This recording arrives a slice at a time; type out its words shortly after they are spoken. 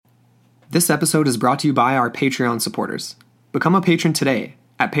This episode is brought to you by our Patreon supporters. Become a patron today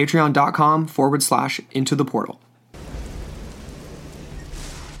at patreon.com/intotheportal.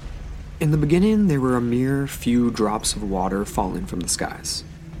 In the beginning, there were a mere few drops of water falling from the skies.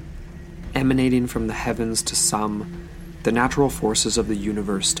 Emanating from the heavens to some, the natural forces of the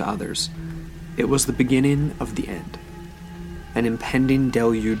universe to others, it was the beginning of the end. An impending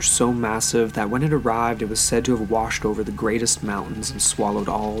deluge so massive that when it arrived, it was said to have washed over the greatest mountains and swallowed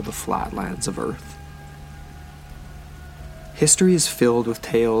all the flatlands of Earth. History is filled with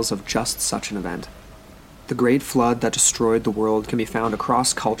tales of just such an event. The great flood that destroyed the world can be found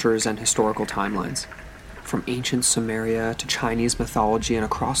across cultures and historical timelines. From ancient Sumeria to Chinese mythology and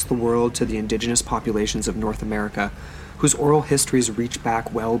across the world to the indigenous populations of North America, whose oral histories reach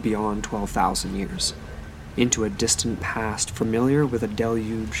back well beyond 12,000 years. Into a distant past familiar with a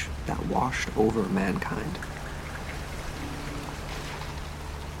deluge that washed over mankind.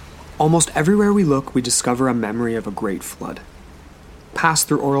 Almost everywhere we look, we discover a memory of a great flood, passed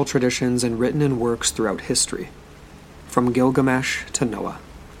through oral traditions and written in works throughout history, from Gilgamesh to Noah.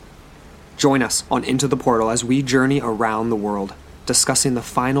 Join us on Into the Portal as we journey around the world, discussing the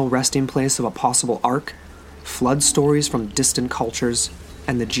final resting place of a possible ark, flood stories from distant cultures,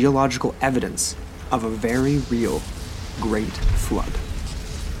 and the geological evidence of a very real great flood.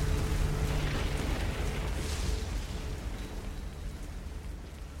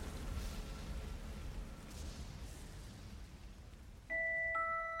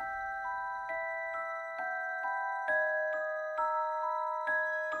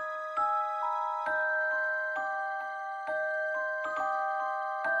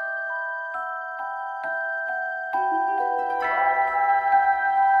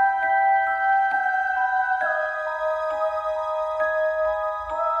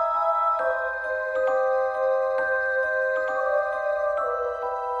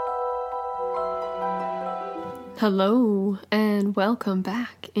 Hello, and welcome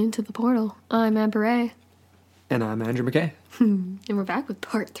back into the portal. I'm Amber Ray. And I'm Andrew McKay. And we're back with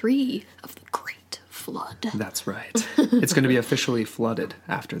part 3 of the Great Flood. That's right. It's going to be officially flooded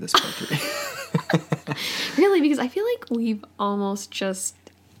after this part 3. Really, because I feel like we've almost just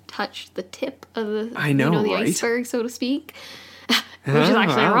touched the tip of the, the right? iceberg, so to speak. Which is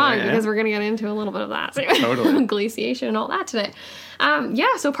actually wrong, because we're going to get into a little bit of that. So Totally. Glaciation and all that today.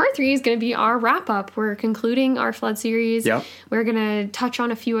 So part 3 is going to be our wrap-up. We're concluding our flood series. Yep. We're going to touch on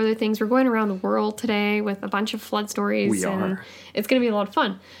a few other things. We're going around the world today with a bunch of flood stories. We are. And it's going to be a lot of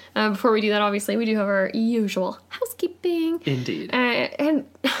fun. Before we do that, obviously, we do have our usual housekeeping. Indeed. And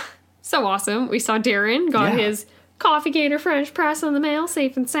so awesome. We saw Darren got his Coffee Gator French press in the mail,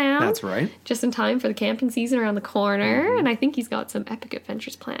 safe and sound. That's right. Just in time for the camping season around the corner. Mm-hmm. And I think he's got some epic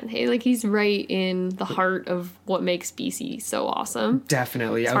adventures planned. Hey, like he's right in the heart of what makes BC so awesome.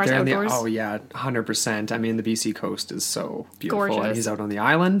 Definitely. As out there in the 100%. I mean, the BC coast is so beautiful. Gorgeous. And he's out on the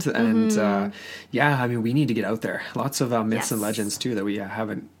island. And we need to get out there. Lots of myths and legends too that we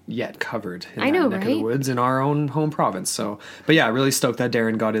haven't yet covered in that neck of the woods in our own home province. So, but yeah, really stoked that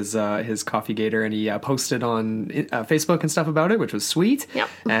Darren got his Coffee Gator and he posted on Facebook and stuff about it, which was sweet. Yep.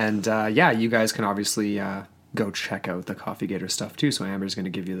 And you guys can obviously go check out the Coffee Gator stuff too. So Amber's going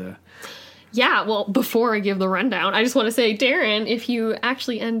to give you the... Yeah, well, before I give the rundown, I just want to say, Darren, if you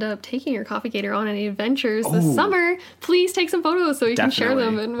actually end up taking your Coffee Gator on any adventures this summer, please take some photos so you can share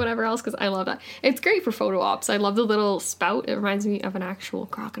them and whatever else, because I love that. It's great for photo ops. I love the little spout. It reminds me of an actual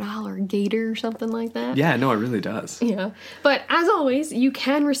crocodile or gator or something like that. Yeah, no, it really does. Yeah. But as always, you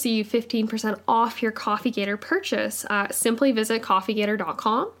can receive 15% off your Coffee Gator purchase. Simply visit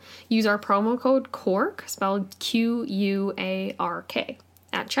coffeegator.com. Use our promo code QUARK, spelled Q-U-A-R-K.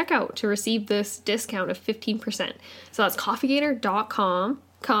 at checkout to receive this discount of 15%. So that's coffeegator.com.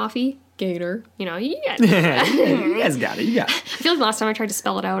 Coffee Gator. You guys got it. You guys got it. You got it. I feel like last time I tried to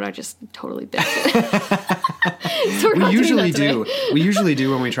spell it out, I just totally bit it. So we usually do. We usually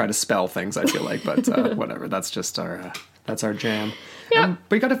do when we try to spell things, I feel like. But whatever. That's just that's our jam. Yeah.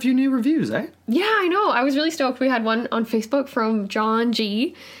 We got a few new reviews, eh? Yeah, I know. I was really stoked. We had one on Facebook from John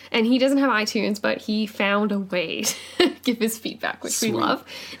G. And he doesn't have iTunes, but he found a way to give his feedback, which we love.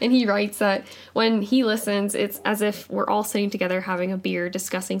 And he writes that when he listens, it's as if we're all sitting together having a beer,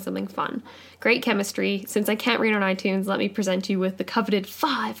 discussing something fun. Great chemistry. Since I can't read on iTunes, let me present you with the coveted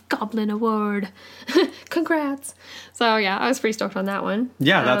 5 Goblin Award. Congrats. So, yeah, I was pretty stoked on that one.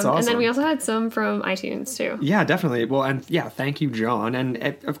 Yeah, that's awesome. And then we also had some from iTunes, too. Yeah, definitely. Well, and yeah, thank you, John. And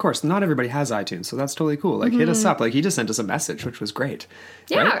of course, not everybody has iTunes, so that's totally cool. Like, hit us up. Like, he just sent us a message, which was great.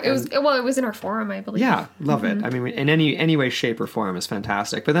 Yeah, right? it was in our forum, I believe. Yeah, love it. I mean, in any way, shape, or form is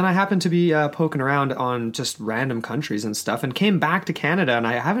fantastic. But then I happened to be poking around on just random countries and stuff, and came back to Canada, and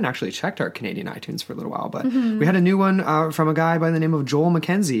I haven't actually checked our Canadian iTunes for a little while, but we had a new one from a guy by the name of Joel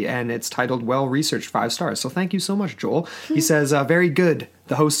McKenzie, and it's titled Well Researched, 5 stars. So thank you so much, Joel. He says, very good.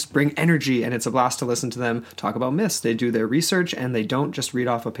 The hosts bring energy, and it's a blast to listen to them talk about myths. They do their research, and they don't just read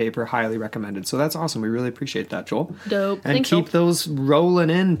off a paper. Highly recommended. So that's awesome. We really appreciate that, Joel. Dope. And Thanks, keep Joel. those rolling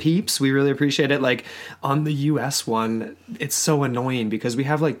in, peeps. We really appreciate it. Like, on the US one, it's so annoying because we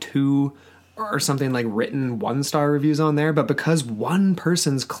have like 2 or something like written 1-star reviews on there, but because one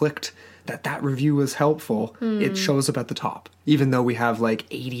person's clicked that review was helpful, it shows up at the top, even though we have like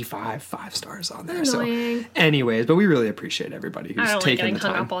 85 5 stars on there. Annoying. So anyways, but we really appreciate everybody who's I don't like taken getting the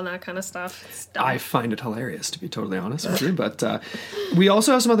hung time. up on that kind of stuff. It's dumb. I find it hilarious, to be totally honest with you. But we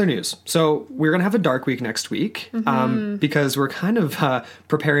also have some other news. So we're going to have a dark week next week because we're kind of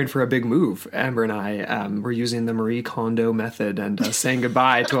preparing for a big move. Amber and I, we're using the Marie Kondo method and saying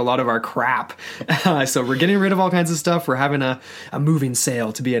goodbye to a lot of our crap. So we're getting rid of all kinds of stuff. We're having a moving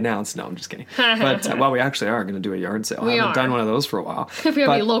sale to be announced. No, I'm just kidding. But, well, we actually are going to do a yard sale. I haven't done one of those for a while. If we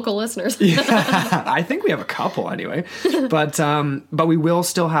have any local listeners. I think we have a couple anyway. But we will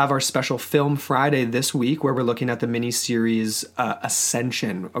still have our special Film Friday this week where we're looking at the mini-series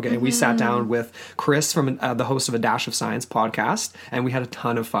Ascension. Okay, we sat down with Chris from the host of A Dash of Science podcast, and we had a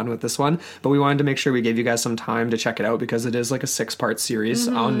ton of fun with this one. But we wanted to make sure we gave you guys some time to check it out because it is like a 6-part series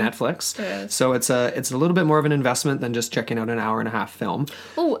on Netflix. So it's a little bit more of an investment than just checking out an hour-and-a-half film.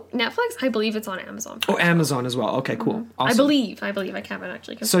 Oh, Netflix? I believe it's on Amazon. Oh, Amazon as well. Okay, cool. Awesome. I believe. I haven't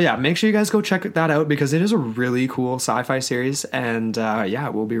actually. So yeah, make sure you guys go check that out because it is a really cool sci-fi series, and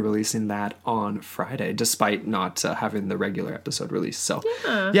we'll be releasing that on Friday, despite not having the regular episode released. So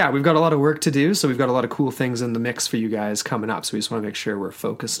yeah, we've got a lot of work to do, so we've got a lot of cool things in the mix for you guys coming up. So we just want to make sure we're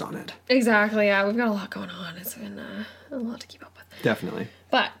focused on it. Exactly. Yeah, we've got a lot going on. It's been a lot to keep up with. Definitely.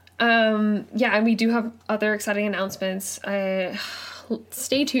 But and we do have other exciting announcements.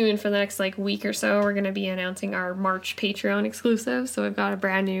 Stay tuned for the next week or so. We're going to be announcing our March Patreon exclusive. So we've got a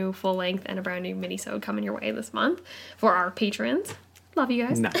brand new full length and a brand new mini-sode coming your way this month for our patrons. Love you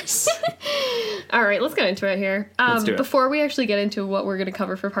guys. Nice. All right, let's get into it here. Let's do it. Before we actually get into what we're going to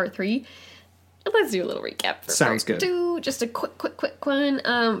cover for part 3, let's do a little recap for Sounds part good. 2. Just a quick one.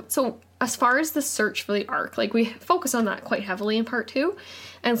 So as far as the search for the Ark, we focus on that quite heavily in part 2.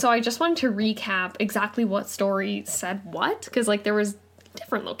 And so I just wanted to recap exactly what story said what, because there was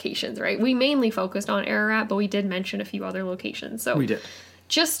different locations, right? We mainly focused on Ararat, but we did mention a few other locations. So We did.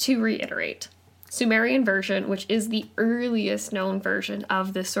 Just to reiterate, Sumerian version, which is the earliest known version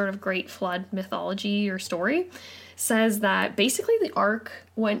of this sort of Great Flood mythology or story, says that basically the Ark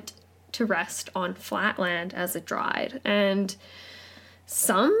went to rest on flat land as it dried. And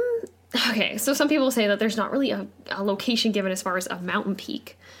some people say that there's not really a location given as far as a mountain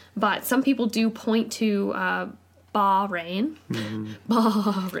peak, but some people do point to Bahrain.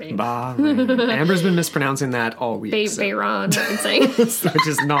 Bahrain. Bahrain. Amber's been mispronouncing that all week. Bahrain, I've been saying. Which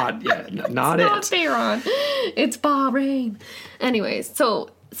is not it. Not Bahrain. It's Bahrain. Anyways, so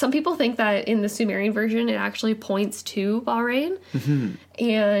some people think that in the Sumerian version, it actually points to Bahrain.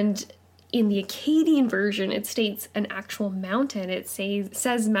 And in the Akkadian version, it states an actual mountain. It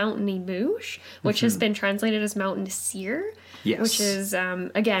says Mountain Emush, which has been translated as Mountain Seir. Yes. Which is,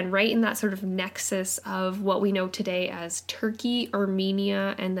 again, right in that sort of nexus of what we know today as Turkey,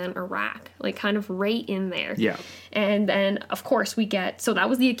 Armenia, and then Iraq. Kind of right in there. Yeah. And then, of course, so that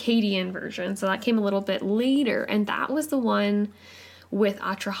was the Akkadian version. So that came a little bit later. And that was the one with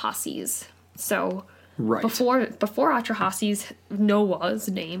Atrahasis. So Right. before Atrahasis, Noah's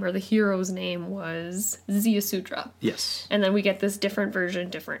name, or the hero's name, was Ziusudra. Yes. And then we get this different version,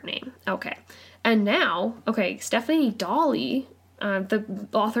 different name. Okay. And now, Stephanie Dawley, the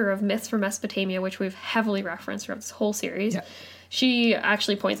author of Myths from Mesopotamia, which we've heavily referenced throughout this whole series, she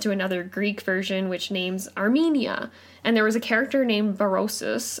actually points to another Greek version, which names Armenia. And there was a character named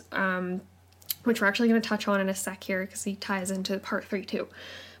Berosus, which we're actually going to touch on in a sec here, because he ties into part 3 too.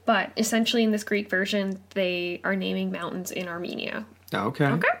 But essentially in this Greek version, they are naming mountains in Armenia. Okay.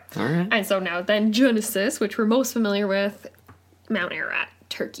 Okay. All right. And so now then Genesis, which we're most familiar with, Mount Ararat.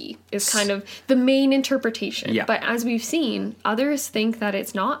 Turkey is kind of the main interpretation. Yeah. But as we've seen, others think that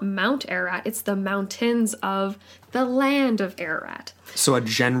it's not Mount Ararat, it's the mountains of the land of Ararat. So a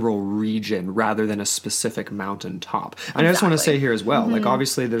general region rather than a specific mountain top. And I just want to Exactly. say here as well, like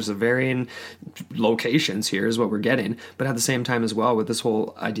obviously there's a varying locations here is what we're getting, but at the same time as well with this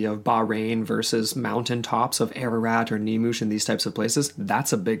whole idea of Bahrain versus mountain tops of Ararat or Nemush and these types of places,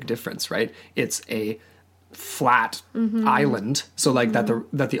 that's a big difference, right? It's a flat island, so like that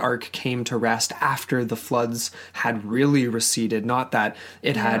the ark came to rest after the floods had really receded, not that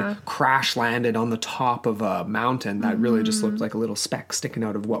it had crash landed on the top of a mountain that really just looked like a little speck sticking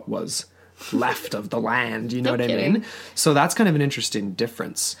out of what was left of the land, you know what I mean? So that's kind of an interesting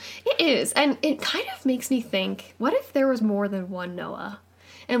difference. It is, and it kind of makes me think, what if there was more than one Noah?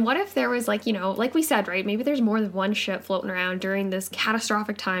 And what if there was, like, you know, like we said, right, maybe there's more than one ship floating around during this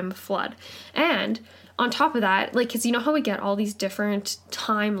catastrophic time of flood. And on top of that, like, because you know how we get all these different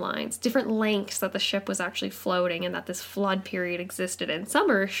timelines, different lengths that the ship was actually floating and that this flood period existed in.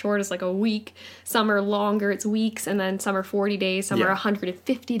 Some are as short as like a week, some are longer, it's weeks, and then some are 40 days, some are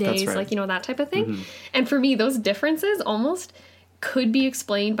 150 days, right. like, you know, that type of thing. And for me, those differences almost could be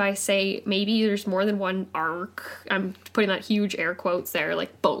explained by, say, maybe there's more than one ark. I'm putting that huge air quotes there,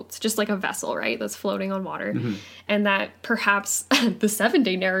 like boats, just like a vessel, right, that's floating on water. And that perhaps the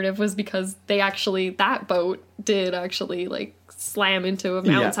 7-day narrative was because that boat did actually, like, slam into a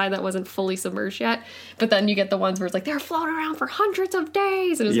mountainside that wasn't fully submerged yet. But then you get the ones where it's like, they're floating around for hundreds of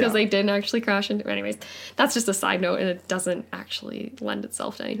days, and it's because they didn't actually crash into. Anyways, that's just a side note, and it doesn't actually lend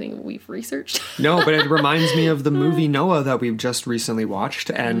itself to anything we've researched. No, but it reminds me of the movie Noah that we've just recently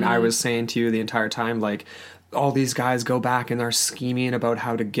watched, and I was saying to you the entire time, like, all these guys go back and are scheming about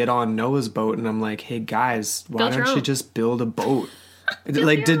how to get on Noah's boat, and I'm like, hey guys, why Build your don't you own. just build a boat?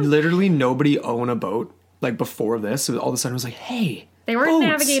 Like, did literally nobody own a boat, like, before this? All of a sudden it was like, hey, They weren't boats.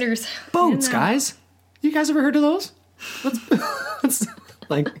 navigators. Boats, No. guys. You guys ever heard of those? Let's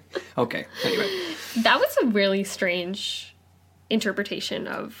like, okay, anyway. That was a really strange interpretation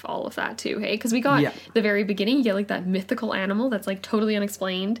of all of that too, hey? Because we got the very beginning, you get like that mythical animal that's like totally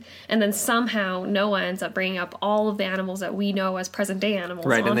unexplained, and then somehow Noah ends up bringing up all of the animals that we know as present day animals.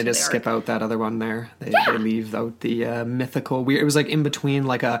 Right, and onto they just the skip ark. out that other one there. They leave out the mythical. Weird. It was like in between,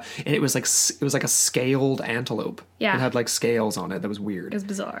 like it was like a scaled antelope. Yeah. It had like scales on it. That was weird. It was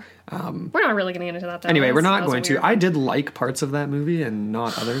bizarre. We're not really getting into that though. Anyway, we're That not was a going to. weird I one. did like parts of that movie and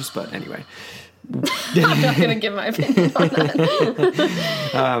not others, but anyway. I'm not gonna give my opinion on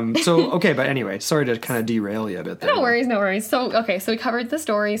that. So okay, but anyway, sorry to kind of derail you a bit there. No worries. So, okay, so we covered the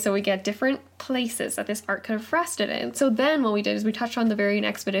story, so we get different places that this ark could have rested in. So then what we did is we touched on the varying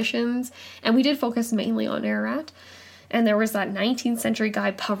expeditions, and we did focus mainly on Ararat. And there was that 19th century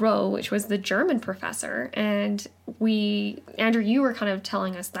guy, Perrault, which was the German professor. And Andrew, you were kind of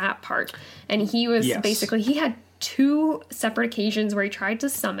telling us that part. And he was basically, he had 2 separate occasions where he tried to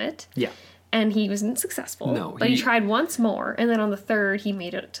summit. Yeah. And he wasn't successful. No, But he tried once more, and then on the 3rd, he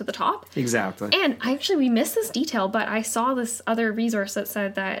made it to the top. Exactly. And we missed this detail, but I saw this other resource that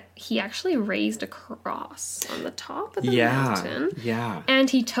said that he actually raised a cross on the top of the mountain. Yeah. And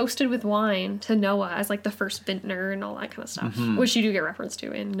he toasted with wine to Noah as like the first vintner and all that kind of stuff, which you do get reference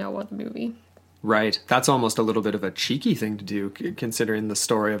to in Noah the movie. Right. That's almost a little bit of a cheeky thing to do, considering the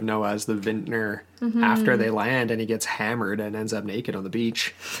story of Noah as the vintner after they land and he gets hammered and ends up naked on the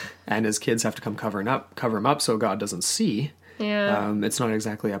beach, and his kids have to come cover him up so God doesn't see. Yeah. It's not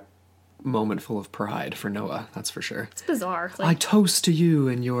exactly a moment full of pride for Noah, that's for sure. It's bizarre. It's I like, toast to you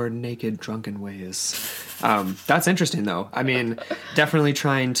in your naked, drunken ways. That's interesting, though. I mean, definitely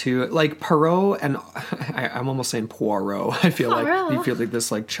trying to, like, Perrault, and I'm almost saying Poirot. I feel like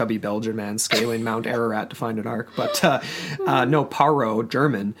this, like, chubby Belgian man scaling Mount Ararat to find an ark. But, no, Perrault,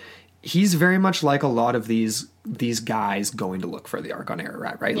 German, he's very much like a lot of these guys going to look for the ark on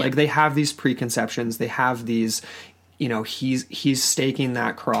Ararat, right? Yeah. Like, they have these preconceptions. They have these, you know, he's staking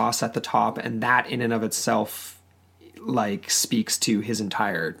that cross at the top, and that in and of itself, like, speaks to his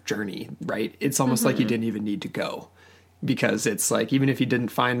entire journey, right? It's almost like he didn't even need to go, because it's like, even if he didn't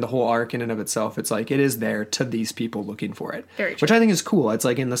find the whole arc in and of itself, it's like it is there to these people looking for it. Very true. Which I think is cool. It's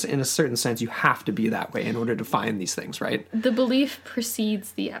like, in a certain sense, you have to be that way in order to find these things, right? the belief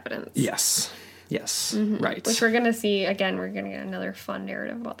precedes the evidence. Yes, right. Which we're going to see, again, we're going to get another fun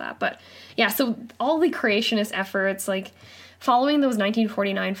narrative about that. But yeah, so all the creationist efforts, like following those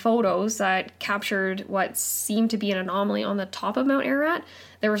 1949 photos that captured what seemed to be an anomaly on the top of Mount Ararat,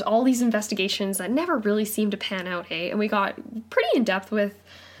 there was all these investigations that never really seemed to pan out, hey? And we got pretty in depth with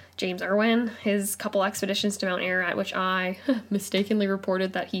James Irwin, his couple expeditions to Mount Ararat, which I mistakenly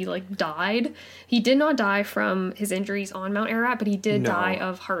reported that he like died. He did not die from his injuries on Mount Ararat, but he did die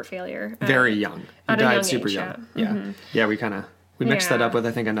of heart failure. Very young. He at a died young super age, young. yeah. Yeah. Mm-hmm. Yeah, we mixed that up with,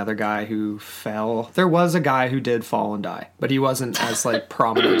 I think, another guy who fell. There was a guy who did fall and die, but he wasn't as like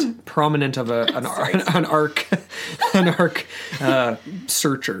prominent of an arc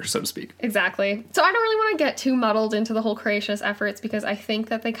searcher, so to speak. Exactly. So I don't really want to get too muddled into the whole creationist efforts, because I think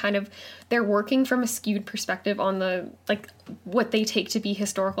that they're working from a skewed perspective on the, like, what they take to be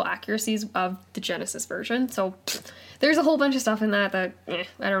historical accuracies of the Genesis version. So there's a whole bunch of stuff in that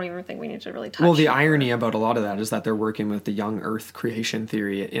I don't even think we need to really touch. Well, the irony about a lot of that is that they're working with the young Earth creation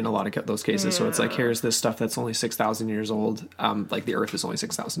theory in a lot of those cases. So it's like, here's this stuff that's only 6,000 years old. Like the Earth is only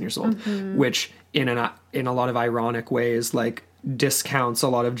 6,000 years old, which in a lot of ironic ways, like, discounts a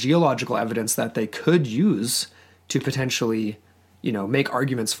lot of geological evidence that they could use to potentially, make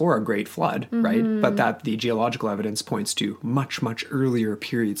arguments for a great flood, right? But that the geological evidence points to much, much earlier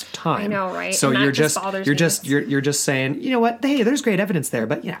periods of time. I know, right? So and you're that you're just saying, you know what? Hey, there's great evidence there,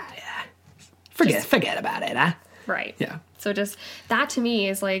 but forget about it, huh? Right. Yeah. So just that to me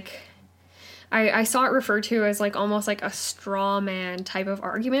is like, I saw it referred to as like almost like a straw man type of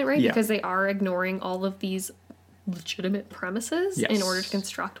argument, right? Yeah. Because they are ignoring all of these legitimate premises in order to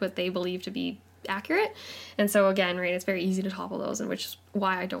construct what they believe to be accurate. And so again, right, it's very easy to topple those, and which is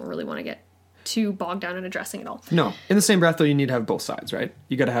why I don't really want to get too bogged down in addressing it all. No. In the same breath, though, you need to have both sides, right?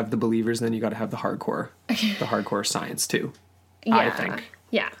 You got to have the believers, and then you got to have the hardcore science too. Yeah. I think.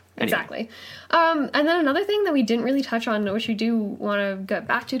 Yeah, exactly. And then another thing that we didn't really touch on, which we do want to get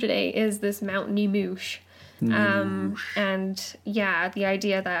back to today, is this Mount Nemoosh. And yeah, the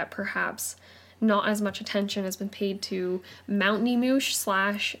idea that perhaps not as much attention has been paid to Mount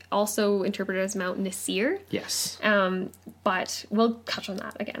Nemoosh / also interpreted as Mount Nisir. Yes. But we'll touch on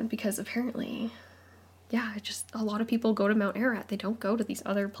that again, because apparently, just a lot of people go to Mount Ararat. They don't go to these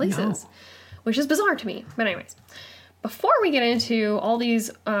other places, which is bizarre to me. But anyways, before we get into all these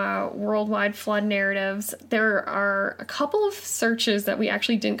worldwide flood narratives, there are a couple of searches that we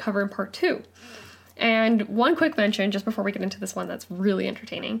actually didn't cover in part 2. And one quick mention, just before we get into this one that's really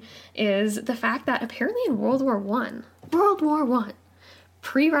entertaining, is the fact that apparently in World War I,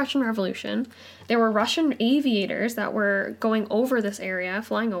 pre-Russian Revolution, there were Russian aviators that were going over this area,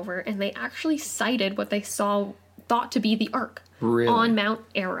 flying over, and they actually sighted what they thought to be the Ark. Really? On Mount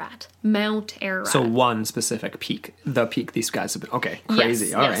Ararat. Mount Ararat. So one specific peak, the peak these guys have been, okay, crazy,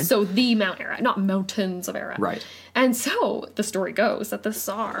 yes, all right. So the Mount Ararat, not mountains of Ararat. Right. And so the story goes that the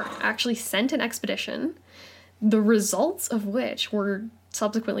Tsar actually sent an expedition, the results of which were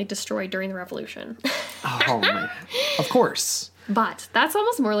subsequently destroyed during the revolution. Oh, man. Of course. But that's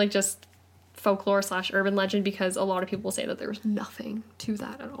almost more like just folklore / urban legend, because a lot of people say that there was nothing to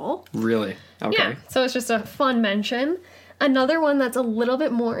that at all. Really? Okay. Yeah, so it's just a fun mention. Another one that's a little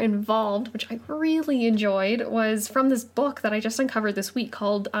bit more involved, which I really enjoyed, was from this book that I just uncovered this week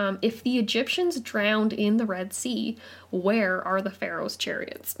called If the Egyptians Drowned in the Red Sea, Where Are the Pharaoh's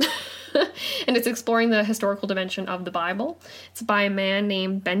Chariots? And it's exploring the historical dimension of the Bible. It's by a man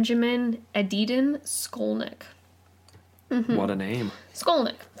named Benjamin Adedin Skolnick. Mm-hmm. What a name.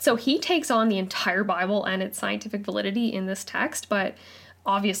 Skolnick. So he takes on the entire Bible and its scientific validity in this text, but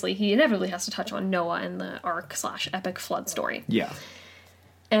obviously he inevitably has to touch on Noah and the Ark / epic flood story. Yeah.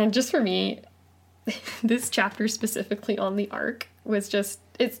 And just for me, this chapter specifically on the Ark was just,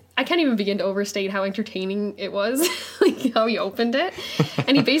 I can't even begin to overstate how entertaining it was, like how he opened it.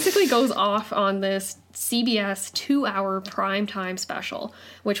 And he basically goes off on this CBS 2-hour primetime special,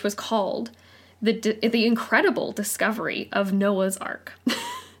 which was called The Incredible Discovery of Noah's Ark.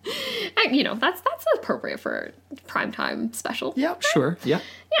 And, that's appropriate for a primetime special. Yeah, sure. Yeah.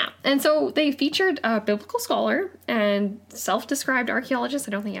 Yeah. And so they featured a biblical scholar and self-described archaeologist.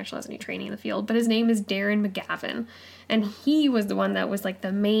 I don't think he actually has any training in the field, but his name is Darren McGavin. And he was the one that was like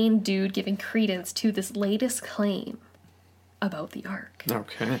the main dude giving credence to this latest claim about the Ark.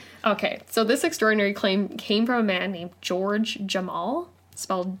 Okay. So this extraordinary claim came from a man named George Jamal,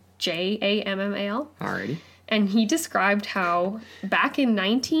 spelled Jammal. Alrighty. And he described how back in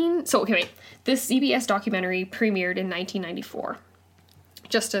this CBS documentary premiered in 1994.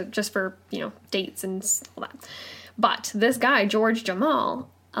 Just for, dates and all that. But this guy, George Jamal,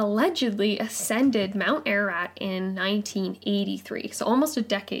 allegedly ascended Mount Ararat in 1983. So almost a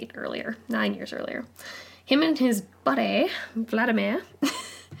decade earlier, 9 years earlier. Him and his buddy, Vladimir,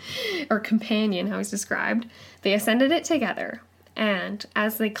 or companion, how he's described, they ascended it together. And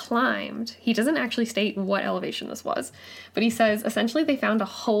as they climbed, he doesn't actually state what elevation this was, but he says essentially they found a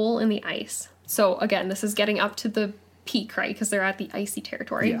hole in the ice. So again, this is getting up to the peak, right? Because they're at the icy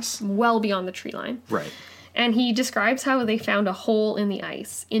territory. Yes. Well beyond the tree line. Right. And he describes how they found a hole in the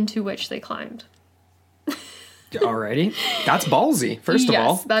ice into which they climbed. Alrighty. That's ballsy, first of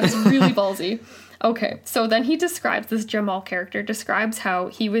all. Yes, that is really ballsy. Okay, so then he describes, this Jamal character describes how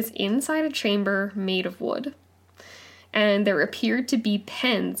he was inside a chamber made of wood. And there appeared to be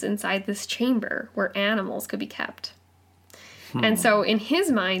pens inside this chamber where animals could be kept. And so in his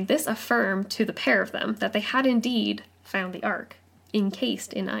mind, this affirmed to the pair of them that they had indeed found the Ark,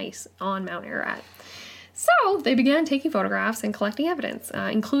 encased in ice on Mount Ararat. So they began taking photographs and collecting evidence,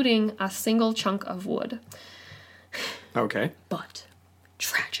 including a single chunk of wood. Okay. But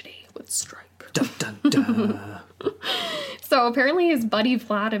tragedy would strike. Dun, dun, dun. So apparently his buddy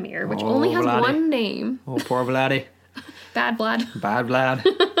Vladimir, which only has Vladdy. one name, Oh, poor Vladdy. Bad Vlad, Bad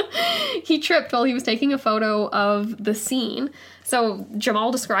Vlad. he tripped while he was taking a photo of the scene. So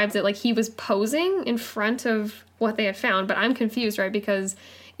Jamal describes it like he was posing in front of what they had found, but I'm confused, right? Because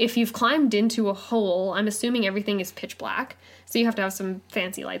if you've climbed into a hole, I'm assuming everything is pitch black. So you have to have some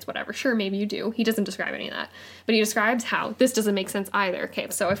fancy lights, whatever. Sure, maybe you do. He doesn't describe any of that. But he describes how this doesn't make sense either. Okay,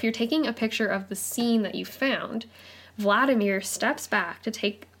 so if you're taking a picture of the scene that you found, Vladimir steps back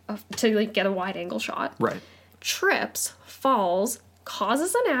to get a wide angle shot. Right. Trips, falls,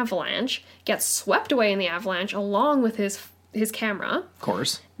 causes an avalanche, gets swept away in the avalanche along with his camera, Of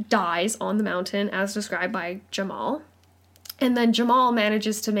course. dies on the mountain as described by Jamal. And then Jamal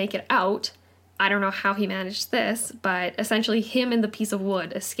manages to make it out. I don't know how he managed this, but essentially him and the piece of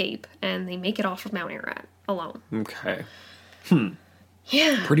wood escape and they make it off of Mount Ararat alone. Okay.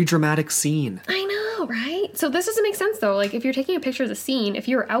 Yeah. Pretty dramatic scene. I know, right? So this doesn't make sense though. Like if you're taking a picture of the scene, if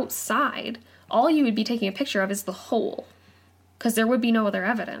you're outside, all you would be taking a picture of is the hole. Because there would be no other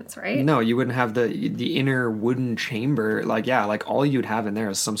evidence, right? No, you wouldn't have the inner wooden chamber. Like, yeah, like all you'd have in there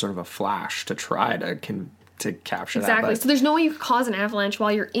is some sort of a flash to try to capture Exactly. that. So there's no way you could cause an avalanche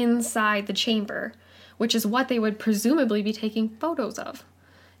while you're inside the chamber, which is what they would presumably be taking photos of.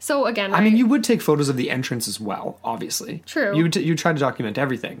 So again, I mean, you would take photos of the entrance as well, obviously. True. You try to document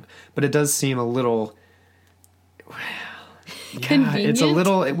everything, but it does seem a little... Yeah, Convenient? it's a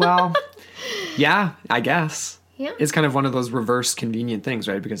little... Well, yeah, I guess. Yeah. It's kind of one of those reverse convenient things,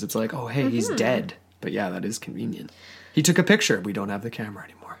 right? Because it's like, oh, hey, he's dead. But yeah, that is convenient. He took a picture. We don't have the camera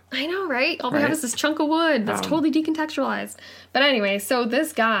anymore. I know, right? All we Right? have is this chunk of wood that's totally decontextualized. But anyway, so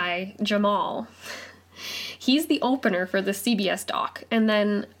this guy, Jamal, he's the opener for the CBS doc. And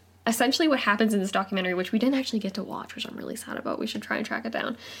then essentially what happens in this documentary, which we didn't actually get to watch, which I'm really sad about. We should try and track it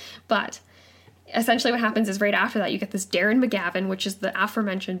down. But essentially what happens is right after that, you get this Darren McGavin, which is the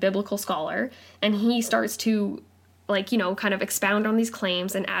aforementioned biblical scholar. And he starts to, like, you know, kind of expound on these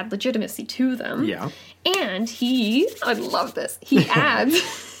claims and add legitimacy to them. Yeah. And I love this, he adds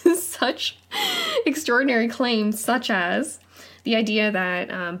such extraordinary claims, such as the idea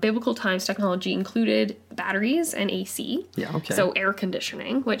that biblical times technology included batteries and AC. Yeah, okay. So air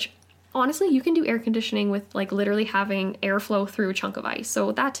conditioning, which honestly, you can do air conditioning with like literally having airflow through a chunk of ice.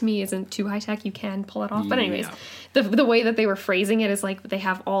 So that to me isn't too high tech. You can pull it off. But anyways, the way that they were phrasing it is like they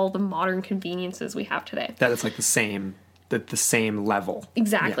have all the modern conveniences we have today. That it's like the same level.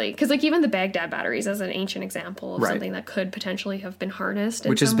 Exactly. Because like even the Baghdad batteries as an ancient example of Right. something that could potentially have been harnessed in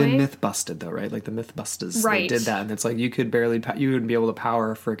Which has some been way. myth busted, though, right? Like the Mythbusters, Right. they did that, and it's like you could barely, you wouldn't be able to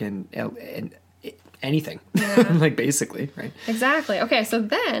power freaking anything, like basically, right? Exactly. Okay, so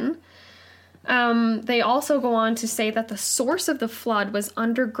then they also go on to say that the source of the flood was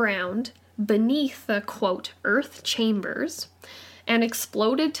underground beneath the, quote, earth chambers and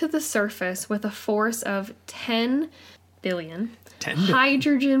exploded to the surface with a force of 10 billion 10 billion.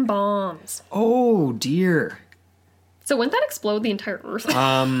 hydrogen bombs. Oh dear. So wouldn't that explode the entire earth?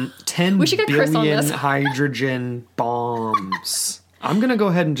 10 We should get Chris on billion this. hydrogen bombs. I'm gonna go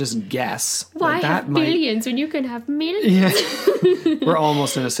ahead and just guess. Why that have might. billions when you can have millions? Yeah. We're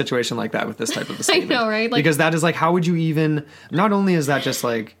almost in a situation like that with this type of a statement. know, right? Like- because that is like, how would you even? Not only is that just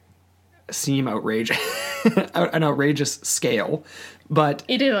like seem outrageous, an outrageous scale, but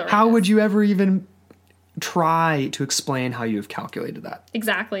It is how outrageous. would you ever even try to explain how you have calculated that?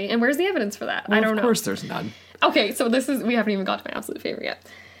 Exactly. And where's the evidence for that? I Well, don't know. Of course, there's none. Okay, so we haven't even got to my absolute favorite yet.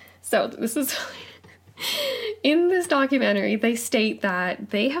 So this is, in this documentary, they state that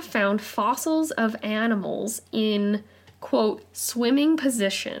they have found fossils of animals in, quote, swimming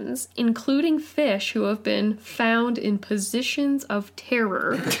positions, including fish who have been found in positions of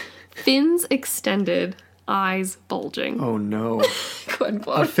terror, fins extended, eyes bulging, Oh no. quote A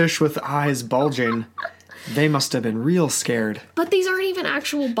unquote. fish with eyes bulging. They must have been real scared. But these aren't even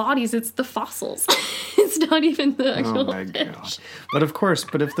actual bodies, it's the fossils. It's not even the actual Oh my fish. god! But of course,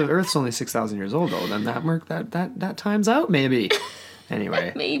 if the Earth's only 6,000 years old, though, then that times out maybe.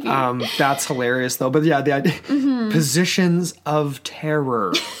 Anyway, Maybe. That's hilarious though. But yeah, the idea, positions of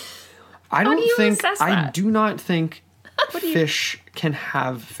terror. I do you think assess I that? do not think fish can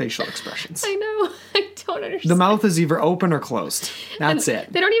have facial expressions. I know. I don't understand. The mouth is either open or closed. That's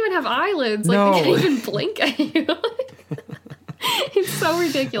it. They don't even have eyelids. Like, No. they can't even blink at you. It's so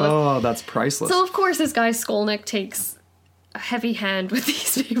ridiculous. Oh, that's priceless. So, of course, this guy Skolnick takes a heavy hand with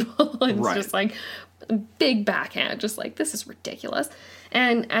these people. And Right. it's just like a big backhand. Just like, this is ridiculous.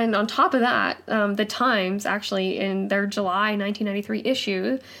 And on top of that, the Times, actually, in their July 1993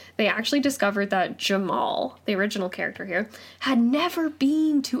 issue, they actually discovered that Jamal, the original character here, had never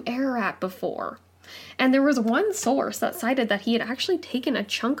been to Ararat before. And there was one source that cited that he had actually taken a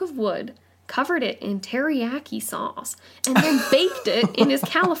chunk of wood, covered it in teriyaki sauce, and then baked it in his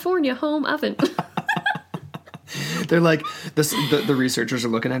California home oven. They're like, the researchers are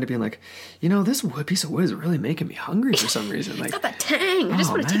looking at it being like, this piece of wood is really making me hungry for some reason. Like, It's got that tang. I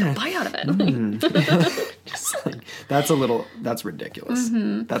just want to take a man. bite out of it. just like, that's ridiculous.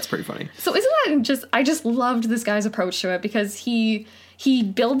 That's pretty funny. So isn't that I just loved this guy's approach to it, because he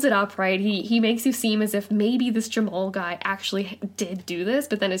builds it up, right? He makes you seem as if maybe this Jamal guy actually did do this,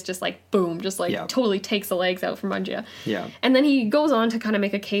 but then it's just like, boom, just like Yeah. totally takes the legs out from under you. Yeah. And then he goes on to kind of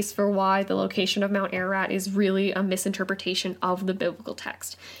make a case for why the location of Mount Ararat is really a misinterpretation of the biblical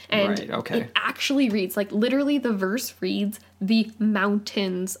text. And Right, okay. it actually reads, like, literally the verse reads, the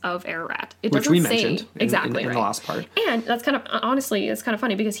mountains of Ararat. It Which doesn't we say mentioned exactly in right. the last part. And that's kind of, honestly, it's kind of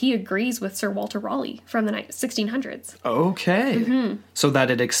funny because he agrees with Sir Walter Raleigh from the 1600s. Okay. So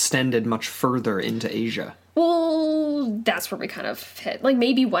that it extended much further into Asia. Well, that's where we kind of hit. Like,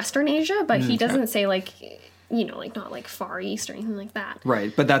 maybe Western Asia, but he doesn't say, like, like, not like Far East or anything like that.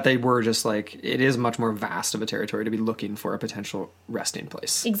 Right. But that they were just like, it is much more vast of a territory to be looking for a potential resting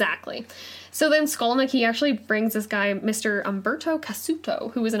place. Exactly. So then Skolnick, he actually brings this guy, Mr. Umberto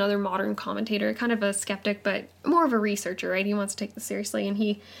Casuto, who is another modern commentator, kind of a skeptic, but more of a researcher, right? He wants to take this seriously. And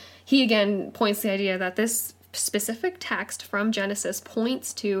he again points the idea that this specific text from Genesis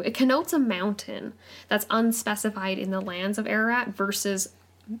it connotes a mountain that's unspecified in the lands of Ararat versus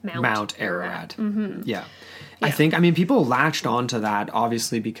Mount Ararat. Yeah. I think, people latched onto that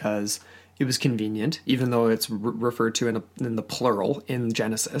obviously because it was convenient, even though it's referred to in the plural in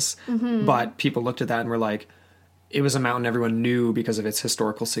Genesis. But people looked at that and were like, it was a mountain everyone knew because of its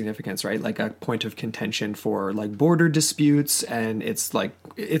historical significance, right? Like a point of contention for like border disputes, and it's like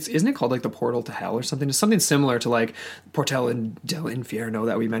isn't it called like the portal to hell or something? It's something similar to like Portal del Infierno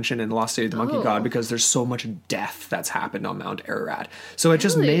that we mentioned in the Lost City of the Monkey God, because there's so much death that's happened on Mount Ararat. So it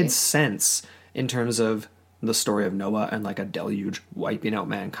just Really? made sense in terms of the story of Noah and like a deluge wiping out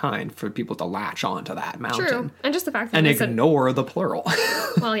mankind for people to latch onto that mountain. True. And just the fact that And it's ignore the plural.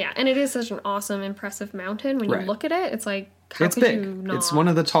 well, yeah, and it is such an awesome, impressive mountain. When you Right. look at it, it's like, how It's could big. you not? It's one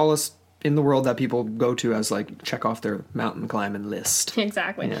of the tallest in the world that people go to as like check off their mountain climbing list.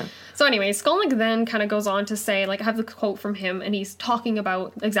 Exactly. Yeah. So anyway, Skolnick then kind of goes on to say, like, I have the quote from him, and he's talking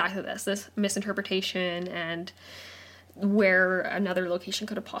about exactly this misinterpretation and where another location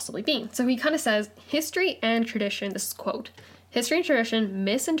could have possibly been. So he kind of says, history and tradition, this is quote, history and tradition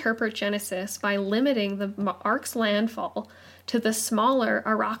misinterpret Genesis by limiting the ark's landfall to the smaller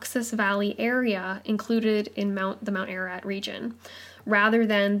Araxes Valley area included in the Mount Ararat region, rather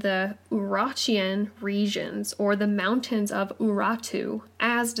than the Urartian regions or the mountains of Urartu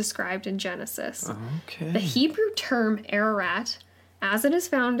as described in Genesis. Okay. The Hebrew term Ararat, as it is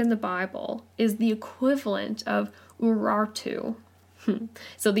found in the Bible, is the equivalent of Urartu.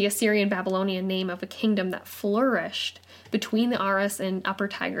 So the Assyrian-Babylonian name of a kingdom that flourished between the Aras and Upper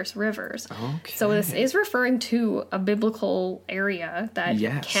Tigris rivers. Okay. So this is referring to a biblical area that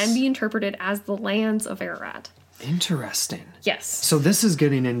Yes. can be interpreted as the lands of Ararat. Interesting. Yes. So this is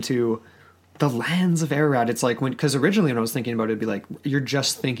getting into the lands of Ararat. It's like because originally when I was thinking about it, it'd be like you're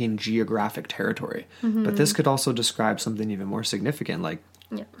just thinking geographic territory, but this could also describe something even more significant, like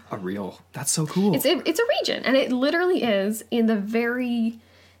Yeah. That's so cool. It's a region, and it literally is in the very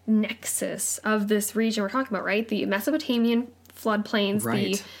nexus of this region we're talking about, right? The Mesopotamian floodplains,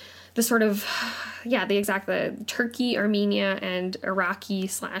 Right. the sort of, the Turkey, Armenia, and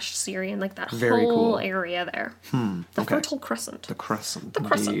Iraqi/Syrian, like that Very whole cool. area there. The okay. Fertile Crescent. the crescent. The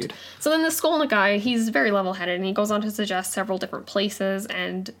crescent. Indeed. So then the Skolnick guy, he's very level-headed, and he goes on to suggest several different places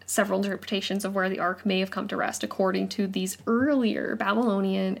and several interpretations of where the Ark may have come to rest according to these earlier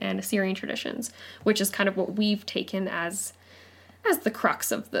Babylonian and Assyrian traditions, which is kind of what we've taken as as the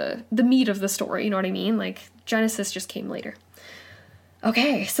crux of the meat of the story, you know what I mean? Like, Genesis just came later.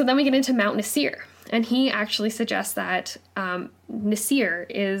 Okay, so then we get into Mount Nisir, and he actually suggests that Nisir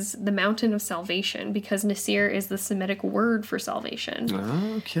is the mountain of salvation because Nisir is the Semitic word for salvation.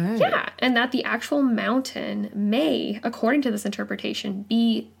 Okay. Yeah, and that the actual mountain may, according to this interpretation,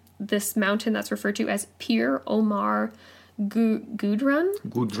 be this mountain that's referred to as Pir Omar Gudron,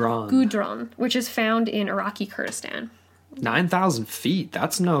 which is found in Iraqi Kurdistan. 9,000 feet.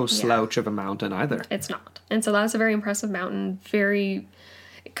 That's no slouch of a mountain either. It's not. And so that's a very impressive mountain.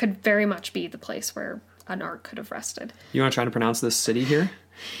 It could very much be the place where an ark could have rested. You want to try to pronounce this city here?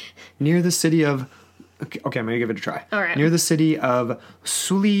 Near the city of... Okay, I'm going to give it a try. All right. Near the city of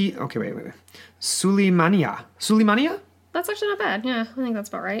Suleimania. Suleimania? That's actually not bad. Yeah, I think that's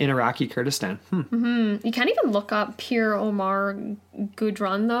about right. In Iraqi Kurdistan. You can't even look up Pir Omar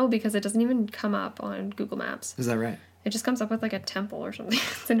Gudron, though, because it doesn't even come up on Google Maps. Is that right? It just comes up with like a temple or something.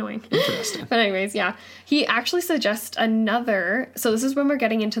 It's annoying. Interesting. But anyways, yeah. He actually suggests another... So this is when we're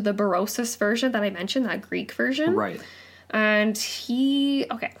getting into the Berosus version that I mentioned, that Greek version. Right. And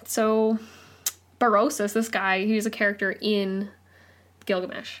okay, so Berosus, this guy, he's a character in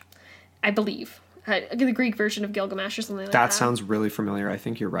Gilgamesh, I believe. The Greek version of Gilgamesh or something like that. That sounds really familiar. I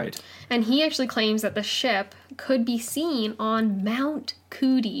think you're right. And he actually claims that the ship could be seen on Mount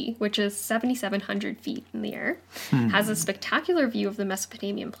Kudi, which is 7,700 feet in the air, has a spectacular view of the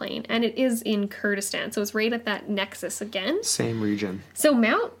Mesopotamian plain, and it is in Kurdistan, so it's right at that nexus again. Same region. So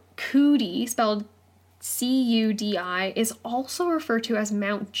Mount Kudi, spelled Cudi, is also referred to as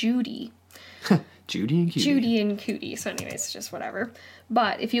Mount Judy. Judy and Cutie. Judy and Cudi. So anyways, just whatever.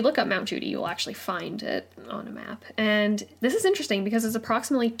 But if you look up Mount Judy, you'll actually find it on a map. And this is interesting because it's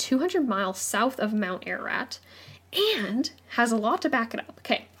approximately 200 miles south of Mount Ararat and has a lot to back it up.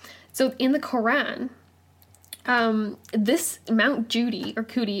 Okay, so in the Quran, this Mount Judy or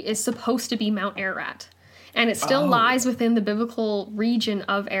Kudi is supposed to be Mount Ararat. And it still lies within the biblical region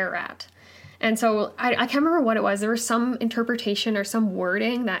of Ararat. And so I can't remember what it was. There was some interpretation or some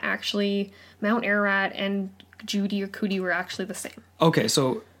wording that actually Mount Ararat and Judy or Kudi were actually the same. Okay,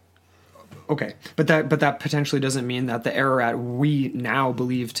 but that potentially doesn't mean that the Ararat we now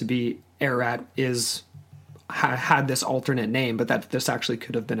believe to be Ararat is had this alternate name, but that this actually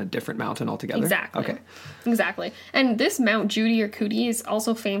could have been a different mountain altogether. Exactly. Okay. Exactly. And this Mount Judy or Kudi is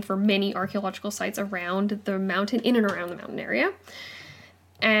also famed for many archaeological sites around the mountain, in and around the mountain area.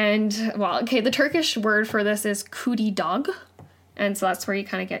 And, well, okay, the Turkish word for this is Kudi Dog. And so that's where you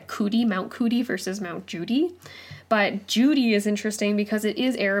kind of get Kudi, Mount Kudi versus Mount Judy. But Judy is interesting because it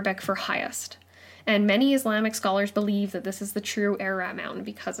is Arabic for highest. And many Islamic scholars believe that this is the true Ararat mountain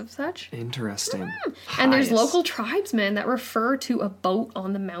because of such. Interesting. And there's local tribesmen that refer to a boat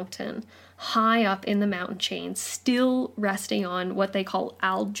on the mountain, high up in the mountain chain, still resting on what they call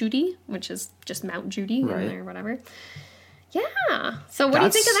Al-Judi, which is just Mount Judy or whatever. Yeah. So what do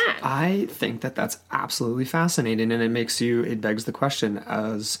you think of that? I think that that's absolutely fascinating, and it begs the question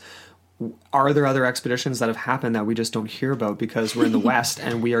as, are there other expeditions that have happened that we just don't hear about because we're in the West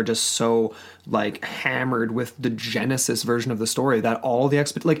and we are just so like hammered with the Genesis version of the story that all the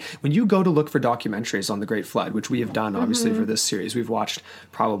like when you go to look for documentaries on the Great Flood, which we have done obviously for this series, we've watched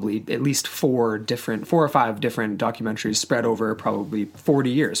probably at least 4 or 5 different documentaries spread over probably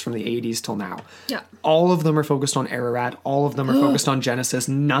 40 years from the 80s till now. Yeah. All of them are focused on Ararat. All of them are focused on Genesis.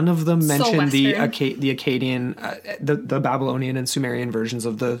 None of them mention the Akkadian, the Babylonian and Sumerian versions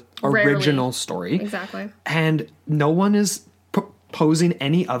of the original story. Exactly. And no one is proposing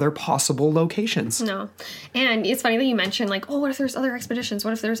any other possible locations. No. And it's funny that you mentioned, like, oh, what if there's other expeditions?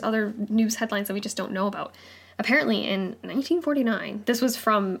 What if there's other news headlines that we just don't know about? Apparently, in 1949, this was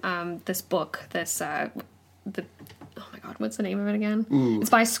from this book, oh my god, what's the name of it again? It's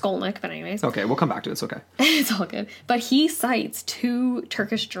by Skolnick, but anyways. Okay, we'll come back to it. It's okay. It's all good. But he cites 2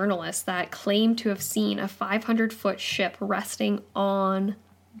 Turkish journalists that claim to have seen a 500-foot ship resting on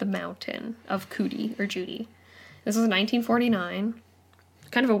the mountain of Kudi or Judy. This was 1949.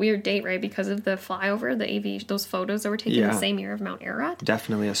 Kind of a weird date, right? Because of the flyover, the AV, those photos that were taken the same year of Mount Ararat.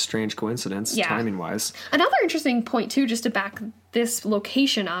 Definitely a strange coincidence, timing-wise. Another interesting point, too, just to back this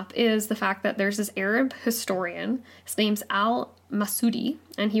location up, is the fact that there's this Arab historian. His name's Al-Masudi,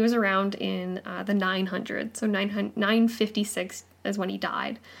 and he was around in the 900s. So 956 is when he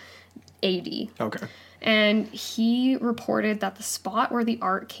died, AD. Okay. And he reported that the spot where the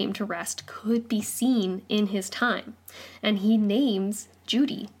ark came to rest could be seen in his time. And he names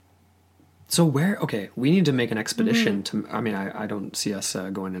Judy. So where? Okay, we need to make an expedition to. I mean, I don't see us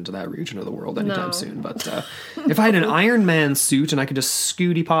going into that region of the world anytime soon. But if I had an Iron Man suit and I could just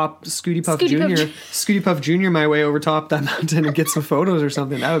Scooty Puff Junior my way over top that mountain and get some photos or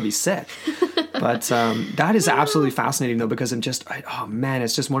something, that would be sick. But that is absolutely fascinating though, because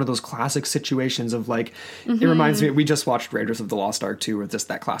it's just one of those classic situations of like, it reminds me, we just watched Raiders of the Lost Ark 2 with just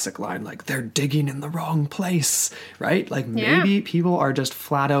that classic line, like, they're digging in the wrong place, right? Like maybe people are just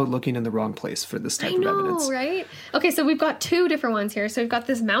flat out looking in the wrong place for this type of evidence. Right? Okay, so we've got two different ones here. So we've got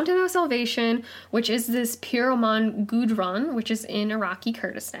this Mountain of Salvation, which is this Piramal Gudron, which is in Iraqi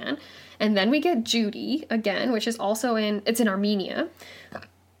Kurdistan. And then we get Judy, again, which is also it's in Armenia.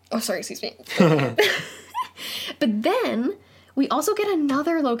 Oh, sorry, excuse me. But then we also get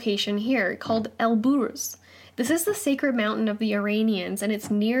another location here called Elburz. This is the sacred mountain of the Iranians, and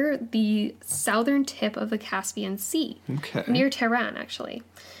it's near the southern tip of the Caspian Sea. Okay. Near Tehran, actually.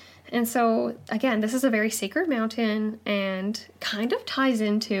 And so, again, this is a very sacred mountain and kind of ties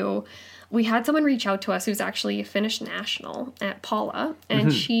into... We had someone reach out to us who's actually a Finnish national at Paula,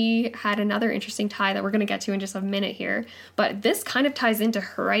 and she had another interesting tie that we're going to get to in just a minute here. But this kind of ties into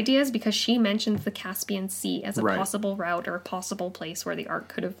her ideas because she mentions the Caspian Sea as a possible route or a possible place where the Ark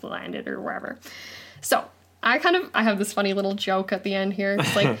could have landed or wherever. So I have this funny little joke at the end here.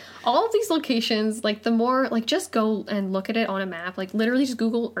 It's like all of these locations, like the more, like just go and look at it on a map, like literally just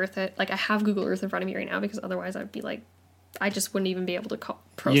Google Earth it. Like I have Google Earth in front of me right now because otherwise I'd be like, I just wouldn't even be able to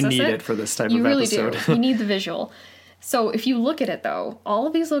process it. You need it for this type of really episode. Do. You need the visual. So if you look at it, though, all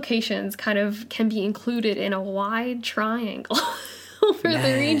of these locations kind of can be included in a wide triangle over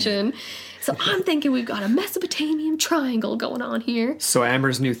the region. So I'm thinking we've got a Mesopotamian triangle going on here. So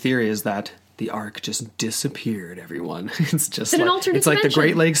Amber's new theory is that the Ark just disappeared, everyone. It's just an alternate it's like the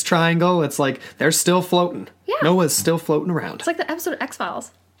Great Lakes Triangle. It's like they're still floating. Yeah. Noah's still floating around. It's like the episode of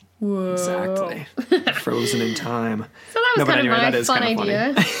X-Files. Whoa. Exactly. Frozen in time. So that was kind of my fun kind of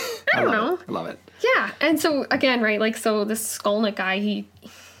idea. I don't know. I love it. Yeah. And so again, right, like so this Skolnick guy, he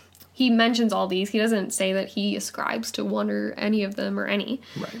mentions all these. He doesn't say that he ascribes to one or any of them or any.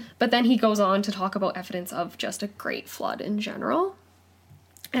 Right. But then he goes on to talk about evidence of just a great flood in general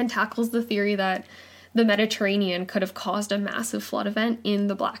and tackles the theory that the Mediterranean could have caused a massive flood event in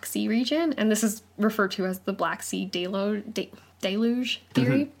the Black Sea region. And this is referred to as the Black Sea deluge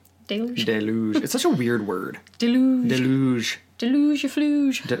theory. Deluge. It's such a weird word. Deluge.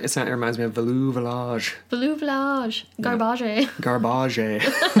 Fluge. It reminds me of Velouvelage. Garbage. Garbage. Yeah.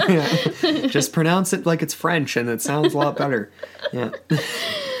 Just pronounce it like it's French and it sounds a lot better. Yeah.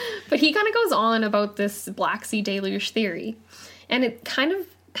 But he kind of goes on about this Black Sea deluge theory. And it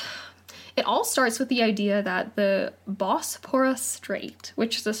all starts with the idea that the Bosporus Strait,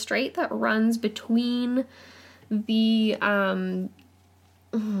 which is a strait that runs between the...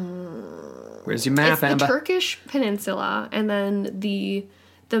 Where's your map, Amber? The Turkish peninsula and then the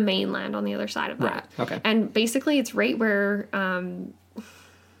mainland on the other side of that. Right. Okay. And basically it's right where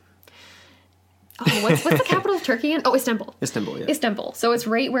what's the capital of Turkey again? Oh, Istanbul. Istanbul, yeah. Istanbul. So it's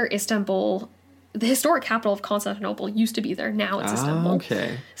right where Istanbul, the historic capital of Constantinople, used to be there. Now it's Istanbul.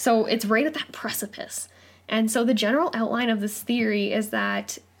 Okay. So it's right at that precipice. And so the general outline of this theory is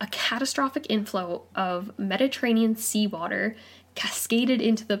that a catastrophic inflow of Mediterranean seawater cascaded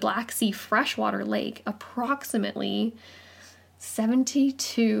into the Black Sea freshwater lake approximately 70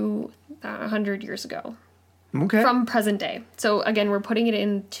 to 100 years ago. Okay. From present day. So again, we're putting it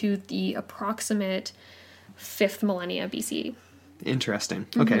into the approximate 5th millennia BC. Interesting.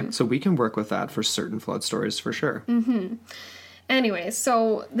 Okay, so we can work with that for certain flood stories for sure. Mm-hmm. Anyways,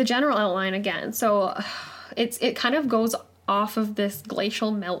 so the general outline again. So it kind of goes off of this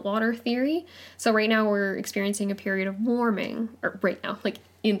glacial meltwater theory. So right now we're experiencing a period of warming, or right now, like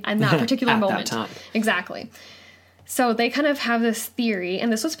in that particular moment. That time. Exactly. So they kind of have this theory,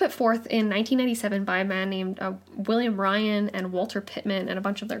 and this was put forth in 1997 by a man named William Ryan and Walter Pittman and a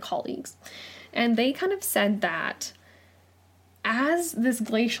bunch of their colleagues. And they kind of said that as this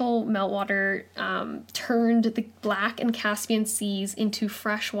glacial meltwater turned the Black and Caspian Seas into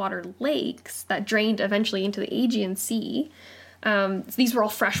freshwater lakes that drained eventually into the Aegean Sea, these were all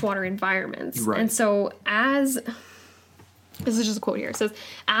freshwater environments. Right. And so this is just a quote here, it says,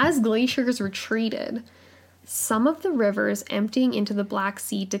 as glaciers retreated, some of the rivers emptying into the Black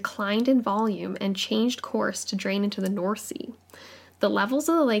Sea declined in volume and changed course to drain into the North Sea. The levels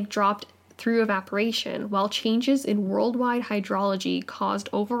of the lake dropped through evaporation, while changes in worldwide hydrology caused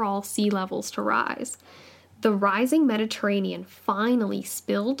overall sea levels to rise. The rising Mediterranean finally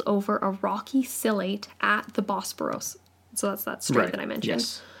spilled over a rocky sillate at the Bosporus. So that's that strait that I mentioned.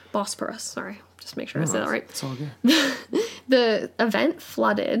 Yes. Bosporus, sorry. Just make sure I said that right. It's all good. The event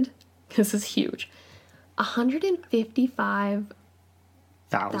flooded This is huge.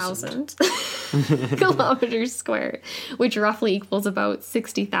 155,000 kilometers square, which roughly equals about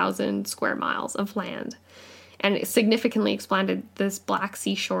 60,000 square miles of land. And it significantly expanded this Black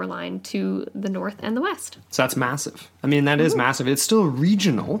Sea shoreline to the north and the west. So that's massive. I mean, that is massive. It's still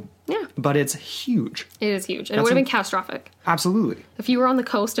regional. Yeah. But it's huge. It is huge. And it would have been catastrophic. Absolutely. If you were on the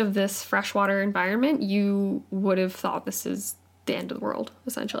coast of this freshwater environment, you would have thought this is the end of the world,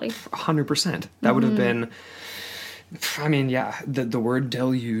 essentially. 100%. That would have been... I mean, yeah, the word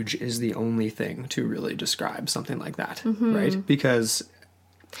deluge is the only thing to really describe something like that, right? Because...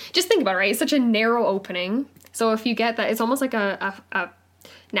 Just think about it, right? It's such a narrow opening. So if you get that, it's almost like a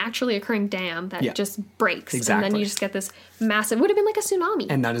naturally occurring dam that just breaks. Exactly. And then you just get this massive... It would have been like a tsunami.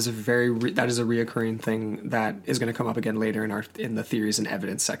 And that is a that is a reoccurring thing that is going to come up again later in the theories and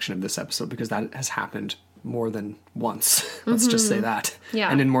evidence section of this episode, because that has happened more than once. Let's just say that.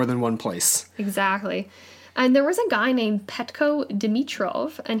 Yeah. And in more than one place. Exactly. And there was a guy named Petko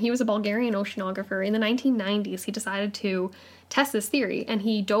Dimitrov, and he was a Bulgarian oceanographer. In the 1990s, he decided to test this theory, and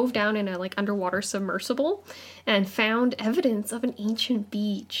he dove down in a underwater submersible and found evidence of an ancient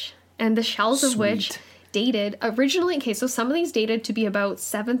beach, and the shells of which dated originally. Okay, so some of these dated to be about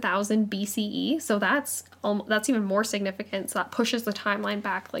 7,000 BCE, so that's even more significant. So that pushes the timeline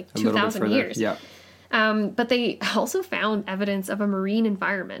back like 2,000 years. Yeah. But they also found evidence of a marine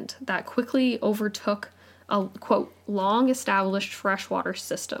environment that quickly overtook a, quote, long-established freshwater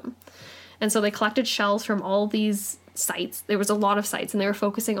system. And so they collected shells from all these sites. There was a lot of sites, and they were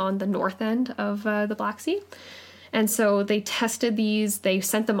focusing on the north end of the Black Sea. And so they tested these, they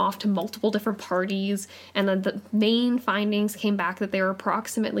sent them off to multiple different parties, and then the main findings came back that they were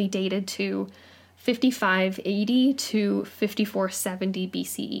approximately dated to 5580 to 5470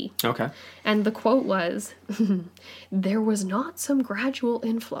 BCE. Okay. And the quote was, "There was not some gradual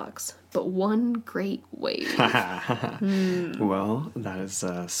influx, but one great wave." Well, that is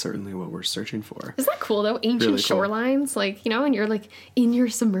certainly what we're searching for. Isn't that cool though? Ancient Really cool. shorelines, and you're in your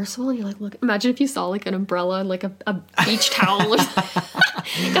submersible, and you're look. Imagine if you saw an umbrella and a beach towel.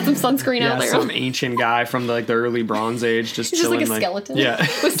 Got some sunscreen out there. Some ancient guy from the early Bronze Age just Just chilling, like a skeleton. Yeah.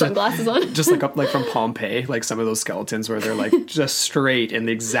 With sunglasses on. Just up from Pompeii, some of those skeletons where they're just straight in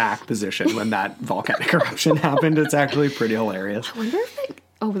the exact position when that volcanic eruption happened. It's actually pretty hilarious. I wonder if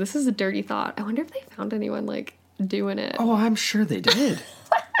this is a dirty thought. I wonder if they found anyone doing it. Oh, I'm sure they did.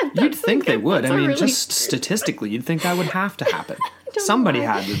 You'd think they would. I mean, just statistically, you'd think that would have to happen. Somebody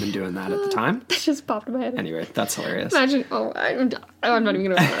had to have been doing that at the time. That just popped in my head. Anyway, that's hilarious. Imagine, I'm not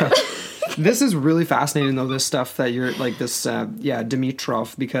even going to This is really fascinating, though, this stuff that you're,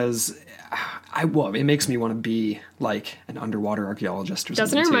 Dimitrov, because, it makes me want to be, an underwater archaeologist or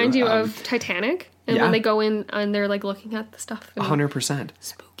something, Doesn't it remind you of Titanic? And when they go in and they're, looking at the stuff. 100%.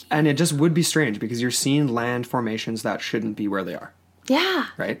 Spooky. And it just would be strange, because you're seeing land formations that shouldn't be where they are. Yeah.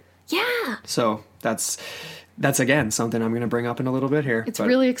 Right? Yeah. So, that's again something I'm going to bring up in a little bit here. It's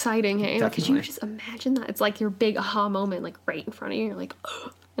really exciting, hey? Could you Definitely. just imagine that? It's like your big aha moment, right in front of you. You're like,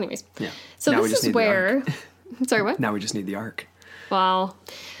 ugh. Anyways. Yeah. So Now we this just is need the where... Sorry, what? Now we just need the Ark. Well,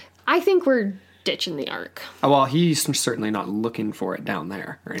 I think we're ditching the Ark. Oh, well, he's certainly not looking for it down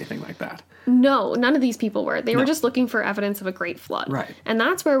there or anything like that. No, none of these people were. They were just looking for evidence of a great flood. Right. And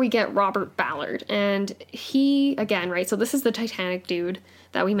that's where we get Robert Ballard. And he, again, right, so this is the Titanic dude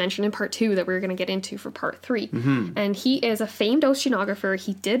that we mentioned in part 2 that we were going to get into for part 3. Mm-hmm. And he is a famed oceanographer.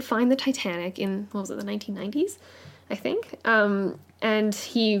 He did find the Titanic in, the 1990s, I think. And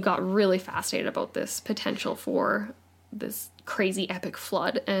he got really fascinated about this potential for this crazy epic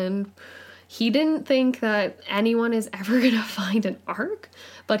flood. And he didn't think that anyone is ever going to find an Ark,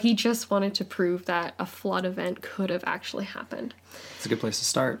 but he just wanted to prove that a flood event could have actually happened. It's a good place to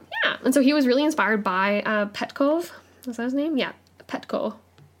start. Yeah, and so he was really inspired by Petkov. Was that his name? Yeah, Petko.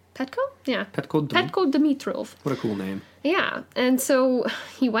 Petko? Yeah. Petko Dimitrov. What a cool name. Yeah, and so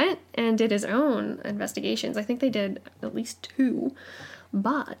he went and did his own investigations. I think they did at least 2,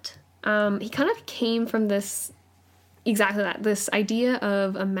 but he kind of came from this idea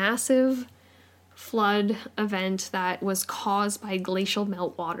of a massive flood event that was caused by glacial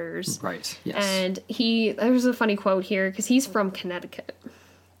meltwaters. Right, yes. And there's a funny quote here, because he's from Connecticut.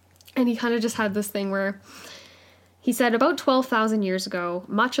 And he kind of just had this thing where he said, about 12,000 years ago,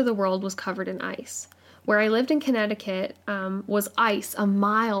 much of the world was covered in ice. Where I lived in Connecticut was ice a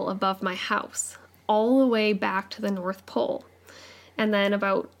mile above my house, all the way back to the North Pole. And then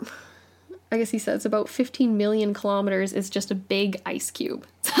about 15 million kilometers is just a big ice cube.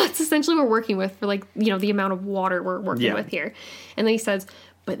 So that's essentially what we're working with for the amount of water we're working with here. And then he says,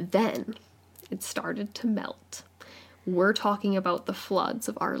 but then it started to melt. we're talking about the floods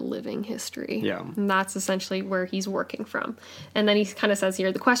of our living history. Yeah. And that's essentially where he's working from. And then he kind of says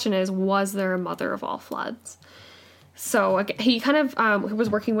here, the question is, was there a mother of all floods? So he kind of was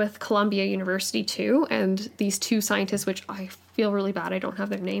working with Columbia University too, and these two scientists, which I feel really bad I don't have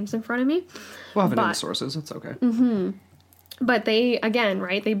their names in front of me. We'll have it in the sources. It's okay. But they, again,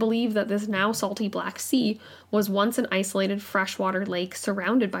 right, they believe that this now salty Black Sea was once an isolated freshwater lake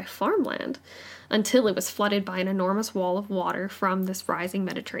surrounded by farmland until it was flooded by an enormous wall of water from this rising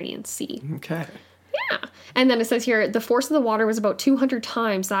Mediterranean Sea. Okay. Yeah. And then it says here, the force of the water was about 200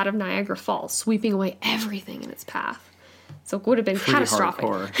 times that of Niagara Falls, sweeping away everything in its path. So it would have been Pretty catastrophic.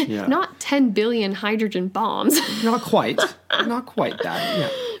 hardcore, yeah. Not 10 billion hydrogen bombs. Not quite. Not quite that. Yeah.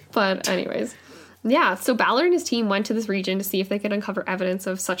 But anyways, yeah. So Ballard and his team went to this region to see if they could uncover evidence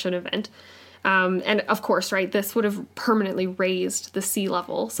of such an event. And of course, right, this would have permanently raised the sea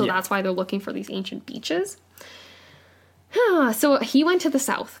level. So Yeah. that's why they're looking for these ancient beaches. So he went to the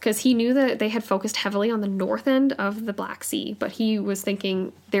south because he knew that they had focused heavily on the north end of the Black Sea, but he was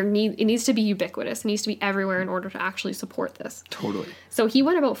thinking it needs to be ubiquitous. It needs to be everywhere in order to actually support this. Totally. So he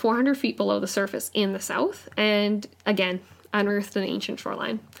went about 400 feet below the surface in the south and, again, unearthed an ancient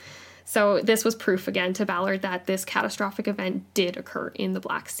shoreline. So this was proof, again, to Ballard that this catastrophic event did occur in the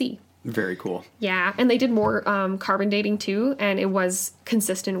Black Sea. Very cool. Yeah, and they did more carbon dating too, and it was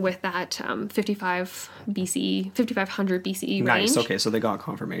consistent with that 5500 BCE range. Nice. Okay, so they got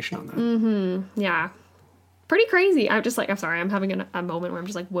confirmation on that. Yeah. Pretty crazy. I'm sorry, I'm having a moment where I'm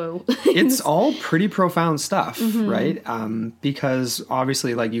just like, whoa. It's all pretty profound stuff, Mm-hmm. right? Because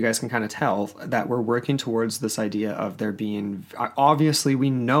obviously, like, you guys can kind of tell that we're working towards this idea of there being, obviously we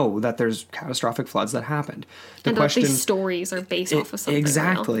know that there's catastrophic floods that happened. And that these stories are based off of something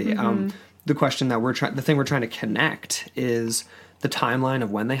exactly. real. The question that the thing we're trying to connect is the timeline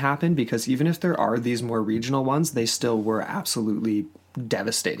of when they happened, because even if there are these more regional ones, they still were absolutely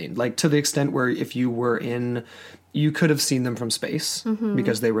devastating. Like, to the extent where if you were you could have seen them from space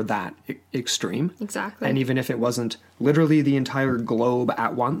because they were that extreme. Exactly. And even if it wasn't literally the entire globe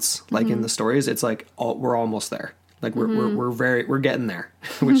at once, like in the stories, it's like we're almost there. Like we're getting there,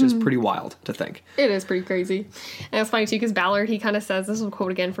 which is pretty wild to think. It is pretty crazy. And it's funny too, because Ballard, he kind of says, this is a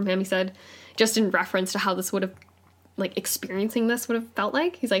quote again from him, he said, just in reference to how this would have, like, experiencing this would have felt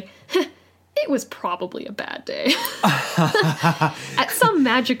like, he's like, it was probably a bad day. At some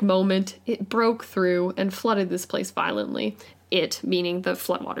magic moment, it broke through and flooded this place violently. It, meaning the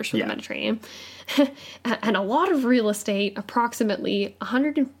floodwaters from the Mediterranean. And a lot of real estate, approximately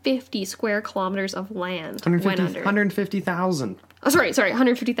 150 square kilometers of land went under. 150,000. Oh, sorry,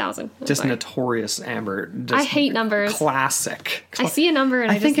 150,000. Just notorious, Amber. Just I hate numbers. Classic. I see a number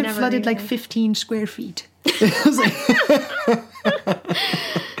and I think just it never flooded read like it. 15 square feet.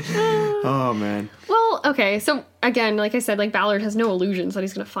 Oh, man. Well, okay, so again, like I said, like Ballard has no illusions that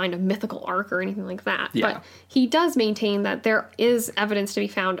he's going to find a mythical ark or anything like that. Yeah. But he does maintain that there is evidence to be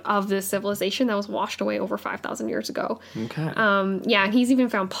found of this civilization that was washed away over 5,000 years ago. Okay. Yeah, and he's even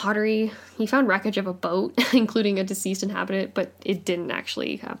found pottery. He found wreckage of a boat, including a deceased inhabitant, but it didn't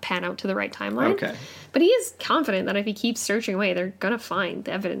actually pan out to the right timeline. Okay. But he is confident that if he keeps searching away, they're going to find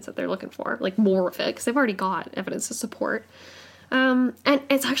the evidence that they're looking for, like more of it, because they've already got evidence to support. And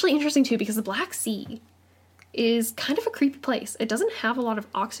it's actually interesting, too, because the Black Sea is kind of a creepy place. It doesn't have a lot of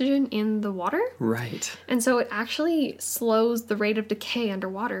oxygen in the water. Right. And so it actually slows the rate of decay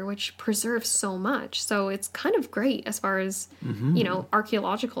underwater, which preserves so much. So it's kind of great as far as,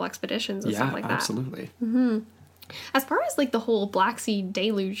 archaeological expeditions and stuff like that. Absolutely. As far as, like, the whole Black Sea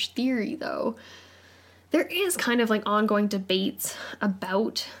deluge theory, though, there is kind of, like, ongoing debates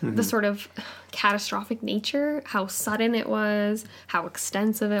about the sort of catastrophic nature, how sudden it was, how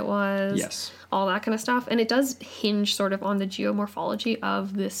extensive it was. Yes. All that kind of stuff. And it does hinge sort of on the geomorphology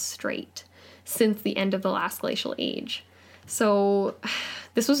of this strait since the end of the last glacial age. So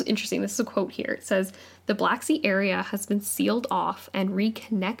this was interesting. This is a quote here. It says, the Black Sea area has been sealed off and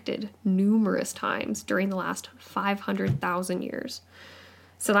reconnected numerous times during the last 500,000 years.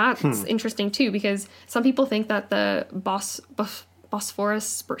 So that's interesting too, because some people think that the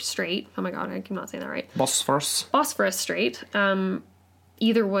Bosphorus Strait, oh my god, I keep not saying that right. Bosphorus Strait,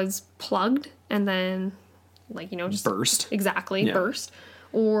 either was plugged and then, like, just burst. Exactly, Yeah. burst,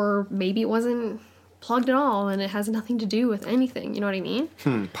 or maybe it wasn't plugged at all and it has nothing to do with anything. You know what I mean?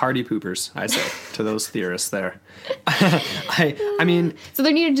 Party poopers, I say, to those theorists there. I mean... So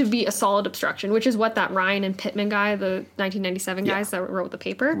there needed to be a solid obstruction, which is what that Ryan and Pittman guy, the 1997 guys that wrote the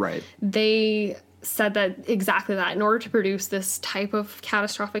paper, Right. they said that exactly that. In order to produce this type of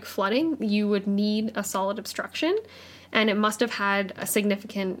catastrophic flooding, you would need a solid obstruction. And it must have had a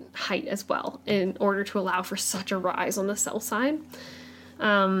significant height as well in order to allow for such a rise on the south side.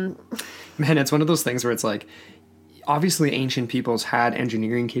 Man, it's one of those things where it's like, obviously ancient peoples had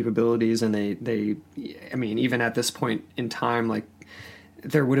engineering capabilities, and they I mean, even at this point in time, like,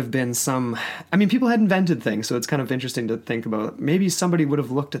 there would have been some, I mean, people had invented things, so it's kind of interesting to think about. Maybe somebody would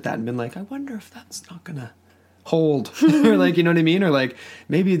have looked at that and been like, I wonder if that's not gonna hold. Or like, you know what I mean? Or like,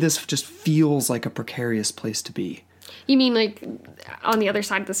 maybe this just feels like a precarious place to be. You mean like on the other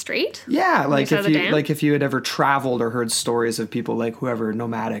side of the strait? Yeah, like If if you had ever traveled or heard stories of people, like whoever,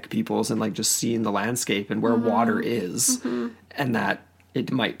 nomadic peoples, and like just seeing the landscape and where water is, and that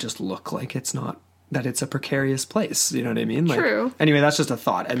it might just look like it's not, that it's a precarious place. You know what I mean? Like, True. Anyway, that's just a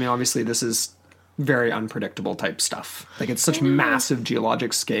thought. I mean, obviously this is very unpredictable type stuff. Like, it's such massive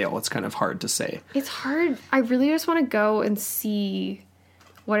geologic scale. It's kind of hard to say. It's hard. I really just want to go and see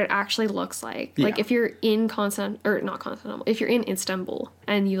what it actually looks like. Yeah. Like, if you're in if you're in Istanbul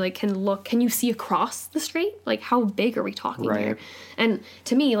and you like can you see across the strait? Like, how big are we talking Right. here? And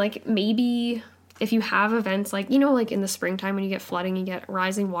to me, like, maybe if you have events like, you know, like in the springtime when you get flooding, you get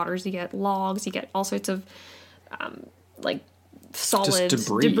rising waters, you get logs, you get all sorts of like solid Just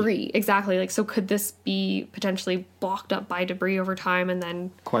debris. Exactly. Like, so could this be potentially blocked up by debris over time, and then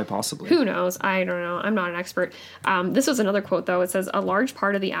Quite possibly. who knows? I don't know. I'm not an expert. This was another quote, though. It says, a large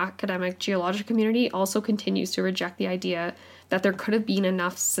part of the academic geologic community also continues to reject the idea that there could have been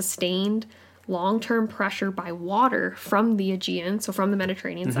enough sustained long-term pressure by water from the Aegean, so from the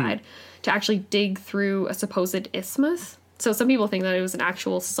Mediterranean side, to actually dig through a supposed isthmus. So some people think that it was an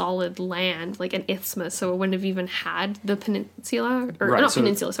actual solid land, like an isthmus, so it wouldn't have even had the peninsula, or Right, not so-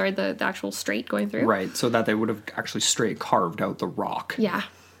 peninsula, sorry, the actual strait going through. Right, so that they would have actually straight carved out the rock. Yeah,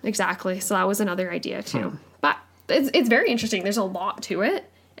 exactly. So that was another idea too. But it's very interesting. There's a lot to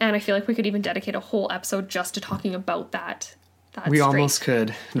it, and I feel like we could even dedicate a whole episode just to talking about that. We strait. almost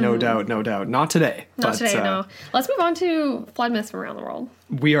could. No doubt, no doubt. Not today. Not today, no. Let's move on to flood myths from around the world.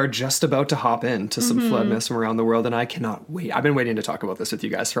 We are just about to hop into some flood myths from around the world, and I cannot wait. I've been waiting to talk about this with you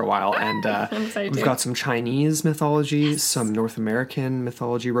guys for a while, and I'm excited we've too. got some Chinese mythology, some North American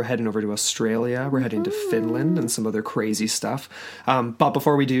mythology. We're heading over to Australia. We're heading to Finland and some other crazy stuff. But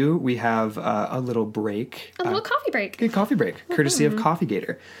before we do, we have a little break. A little coffee break. A coffee break, courtesy of Coffee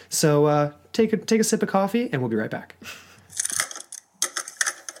Gator. So take a sip of coffee, and we'll be right back.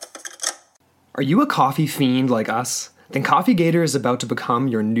 Are you a coffee fiend like us? Then Coffee Gator is about to become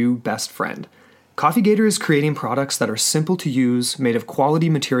your new best friend. Coffee Gator is creating products that are simple to use, made of quality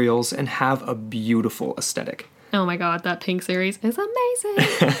materials, and have a beautiful aesthetic. Oh my god, that pink series is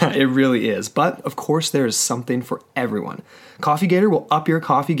amazing. It really is. But, of course, there is something for everyone. Coffee Gator will up your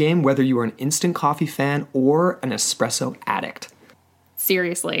coffee game whether you are an instant coffee fan or an espresso addict.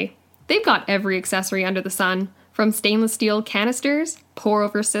 Seriously. They've got every accessory under the sun, from stainless steel canisters,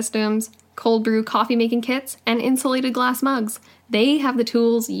 pour-over systems, cold brew coffee making kits, and insulated glass mugs. They have the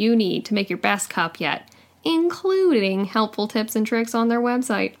tools you need to make your best cup yet, including helpful tips and tricks on their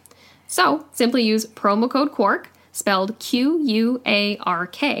website. So, simply use promo code QUARK, spelled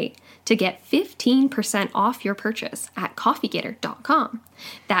Q-U-A-R-K, to get 15% off your purchase at coffeegator.com.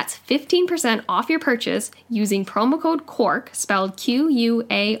 That's 15% off your purchase using promo code QUARK, spelled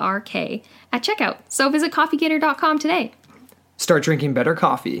Q-U-A-R-K, at checkout. So visit coffeegator.com today. Start drinking better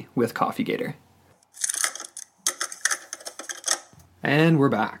coffee with Coffee Gator. And we're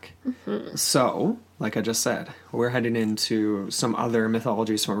back. So, like I just said, we're heading into some other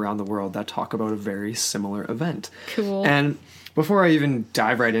mythologies from around the world that talk about a very similar event. Cool. And before I even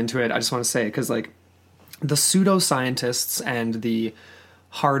dive right into it, I just want to say, because like the pseudoscientists and the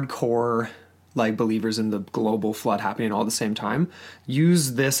hardcore like believers in the global flood happening all at the same time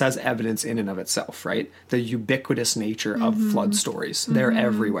use this as evidence in and of itself, right? The ubiquitous nature of flood stories. They're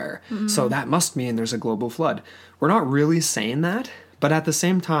everywhere. So that must mean there's a global flood. We're not really saying that, but at the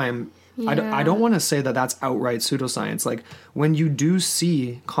same time, I don't want to say that that's outright pseudoscience. Like, when you do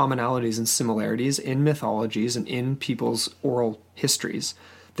see commonalities and similarities in mythologies and in people's oral histories,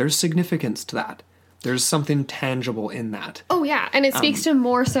 there's significance to that. There's something tangible in that. Oh, yeah. And it speaks to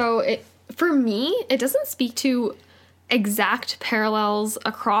more so... For me, it doesn't speak to exact parallels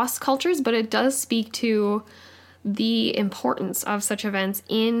across cultures, but it does speak to the importance of such events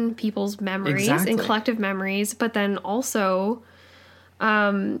in people's memories, in collective memories, but then also,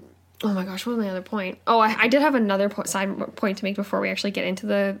 oh my gosh, what was my other point? Oh, I did have another side point to make before we actually get into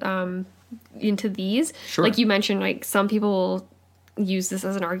the, into these. Sure. Like you mentioned, like some people use this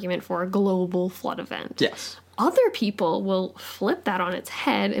as an argument for a global flood event. Yes. Other people will flip that on its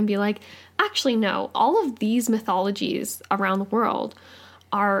head and be like, actually, no, all of these mythologies around the world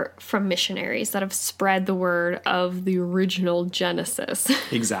are from missionaries that have spread the word of the original Genesis.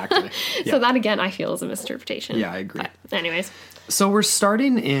 Exactly. Yeah. So that, again, I feel is a misinterpretation. Yeah, I agree. But anyways. So we're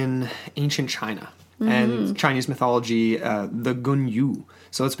starting in ancient China and Chinese mythology, the Gunyu.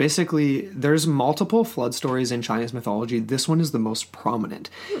 So it's basically, there's multiple flood stories in Chinese mythology. This one is the most prominent.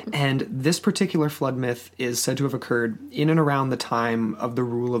 And this particular flood myth is said to have occurred in and around the time of the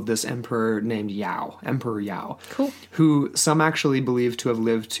rule of this emperor named Yao, Emperor Yao. Cool. Who some actually believe to have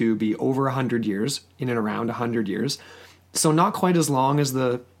lived to be over 100 years, in and around 100 years. So not quite as long as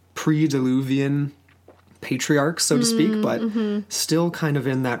the pre-Diluvian patriarchs, so to speak, but still kind of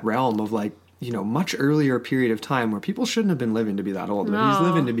in that realm of like, you know, much earlier period of time where people shouldn't have been living to be that old, but he's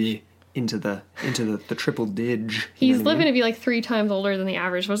living to be into the triple dig. He's living to be like 3 times older than the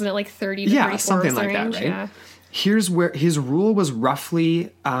average. Wasn't it like 30 to 34 something like range? that, right? Yeah. Here's where his rule was roughly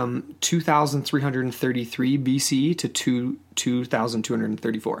 2,333 BC to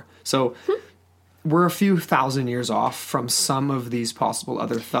 2,234. So we're a few thousand years off from some of these possible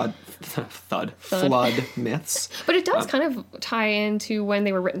other flood myths. But it does kind of tie into when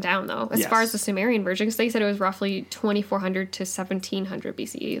they were written down, though, as far as the Sumerian version, because they said it was roughly 2400 to 1700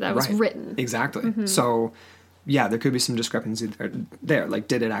 BCE that was written. Exactly. So, yeah, there could be some discrepancy there. Like,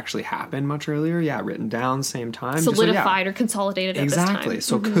 did it actually happen much earlier? Yeah, written down, same time. Solidified or consolidated at this time. Exactly.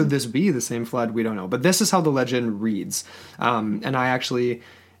 So could this be the same flood? We don't know. But this is how the legend reads. And I actually...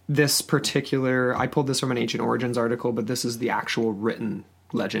 I pulled this from an Ancient Origins article, but this is the actual written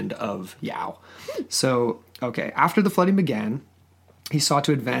legend of Yao. So, okay, after the flooding began, he sought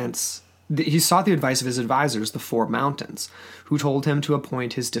the advice of his advisors, the Four Mountains, who told him to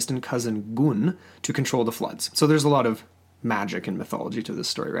appoint his distant cousin Gun to control the floods. So there's a lot of magic and mythology to this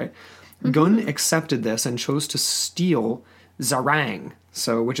story, right? Gun accepted this and chose to steal Zarang,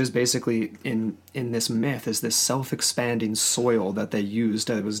 which is basically in this myth is this self-expanding soil that they used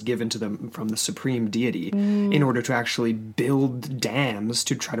that was given to them from the supreme deity in order to actually build dams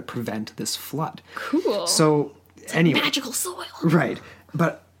to try to prevent this flood. Cool. So anyway, magical soil. Right.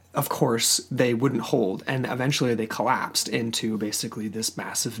 But of course they wouldn't hold, and eventually they collapsed into basically this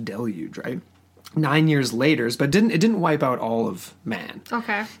massive deluge, right? 9 years later, but it didn't wipe out all of man.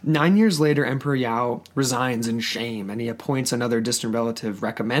 Okay. 9 years later, Emperor Yao resigns in shame, and he appoints another distant relative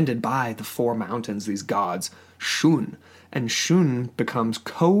recommended by the Four Mountains, these gods, Shun. And Shun becomes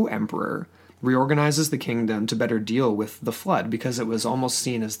co-emperor, reorganizes the kingdom to better deal with the flood, because it was almost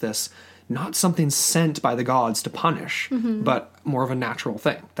seen as this, not something sent by the gods to punish, but more of a natural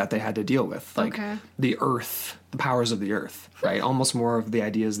thing that they had to deal with. Like the earth, the powers of the earth, right? Almost more of the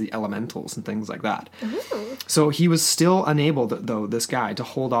ideas, the elementals and things like that. Ooh. So he was still unable, though, this guy, to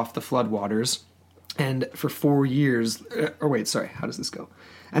hold off the floodwaters. And for 4 years, how does this go?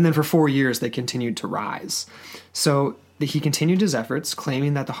 And then for 4 years, they continued to rise. So he continued his efforts,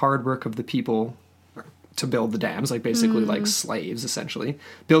 claiming that the hard work of the people to build the dams, like basically like slaves, essentially,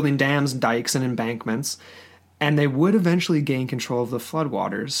 building dams, dikes, and embankments. And they would eventually gain control of the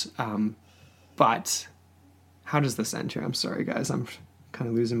floodwaters. But how does this end here? I'm sorry, guys. I'm kind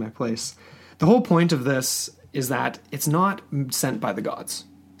of losing my place. The whole point of this is that it's not sent by the gods.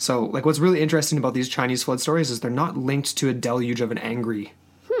 So, like, what's really interesting about these Chinese flood stories is they're not linked to a deluge of an angry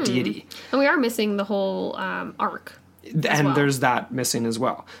deity. And we are missing the whole arc. And there's that missing as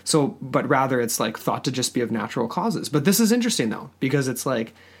well. So, but rather it's like thought to just be of natural causes. But this is interesting though, because it's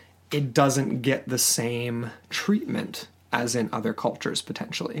like, it doesn't get the same treatment as in other cultures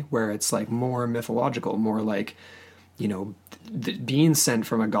potentially, where it's like more mythological, more like, you know, being sent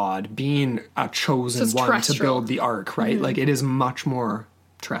from a god, being a chosen one to build the ark, right? Like it is much more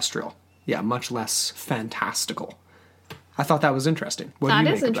terrestrial. Yeah, much less fantastical. I thought that was interesting. What do you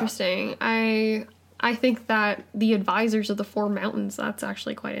make of that? That is interesting. I think that the advisors of the Four Mountains, that's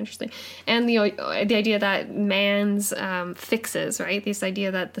actually quite interesting. And the idea that man's fixes, right? This idea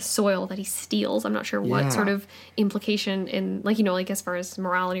that the soil that he steals, I'm not sure what sort of implication in, like, you know, like as far as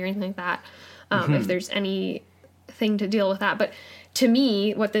morality or anything like that, if there's anything to deal with that. But to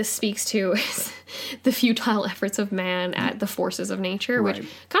me, what this speaks to is the futile efforts of man at the forces of nature, which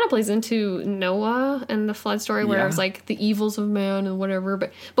kind of plays into Noah and the flood story, where it was like the evils of man and whatever.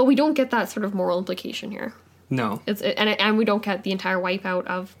 But we don't get that sort of moral implication here. No, and we don't get the entire wipeout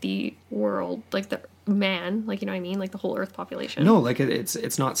of the world, like the man, like, you know what I mean, like the whole Earth population. No, like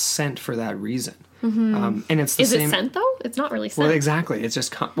it's not sent for that reason. And it's the same. Is it sent though? It's not really sent. Well, exactly. It's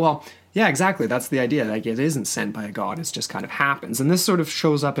just yeah, exactly. That's the idea. Like it isn't sent by a god. It just kind of happens. And this sort of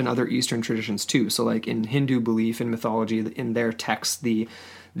shows up in other Eastern traditions too. So like in Hindu belief and mythology, in their texts, the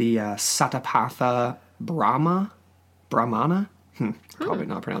Satapatha Brahmana, Probably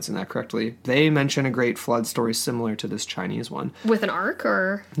not pronouncing that correctly. They mention a great flood story similar to this Chinese one. With an ark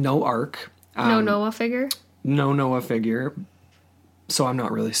or No ark. no Noah figure? No Noah figure. So I'm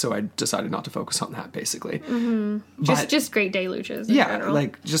not really, so I decided not to focus on that, basically. Just great deluges in Yeah, general.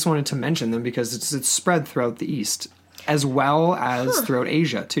 like, just wanted to mention them because it's spread throughout the East, as well as throughout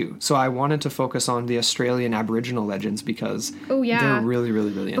Asia, too. So I wanted to focus on the Australian Aboriginal legends because they're really,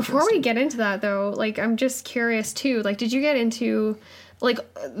 really, really interesting. Before we get into that, though, like, I'm just curious, too. Like, did you get into, like,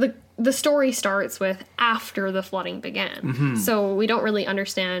 the story starts with after the flooding began. So we don't really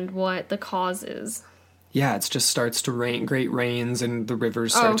understand what the cause is. Yeah, it just starts to rain, great rains, and the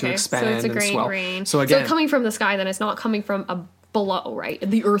rivers start to expand so it's a and great swell. rain. So again, coming from the sky, then it's not coming from below, right?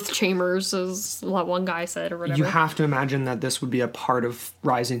 The earth chambers is what one guy said or whatever. you have to imagine that this would be a part of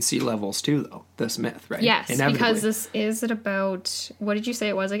rising sea levels too, though, this myth, right? Yes, Inevitably. because this is at about, what did you say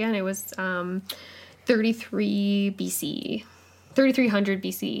it was again? It was 33 BC, 3300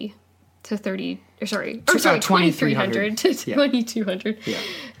 BC to 2300 to 2200. Yeah.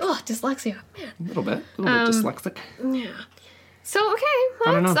 Oh, dyslexia, man. A little bit dyslexic. Yeah. So, okay,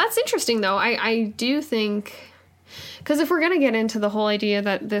 well, that's interesting, though. I do think, because if we're going to get into the whole idea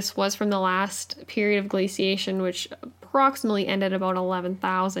that this was from the last period of glaciation, which approximately ended about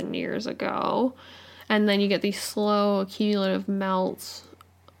 11,000 years ago, and then you get these slow cumulative melts,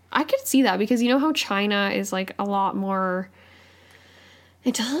 I could see that, because you know how China is, like, a lot more,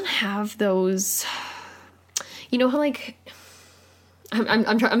 it doesn't have those, you know how, like,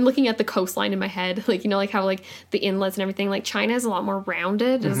 I'm looking at the coastline in my head, like, you know, like how, like, the inlets and everything, like, China is a lot more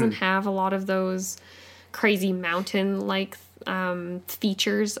rounded. It doesn't have a lot of those crazy mountain like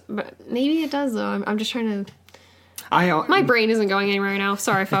features, but maybe it does, though. I'm just trying to, my brain isn't going anywhere right now.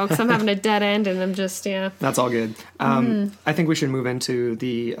 Sorry, folks. I'm having a dead end, and I'm just, That's all good. I think we should move into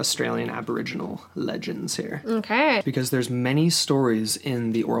the Australian Aboriginal legends here. Okay. Because there's many stories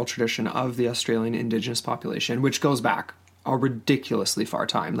in the oral tradition of the Australian Indigenous population, which goes back a ridiculously far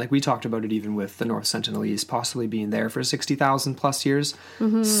time. Like, we talked about it even with the North Sentinelese possibly being there for 60,000 plus years,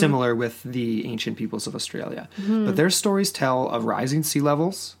 similar with the ancient peoples of Australia. But their stories tell of rising sea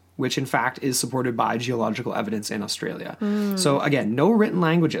levels, which in fact is supported by geological evidence in Australia. So again, no written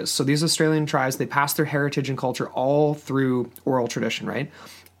languages. So these Australian tribes, they pass their heritage and culture all through oral tradition, right?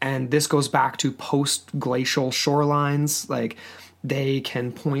 And this goes back to post-glacial shorelines, like, they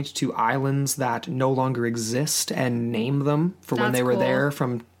can point to islands that no longer exist and name them for when they were there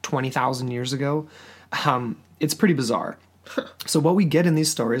from 20,000 years ago. It's pretty bizarre. So what we get in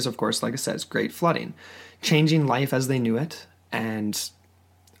these stories, of course, like I said, is great flooding, changing life as they knew it. And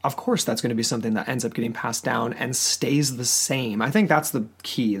of course, that's going to be something that ends up getting passed down and stays the same. I think that's the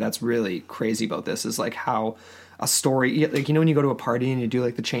key. That's really crazy about this, is like how a story, like, you know, when you go to a party and you do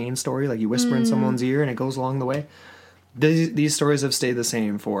like the chain story, like you whisper in someone's ear and it goes along the way. These stories have stayed the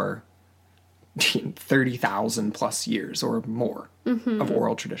same for 30,000 plus years or more of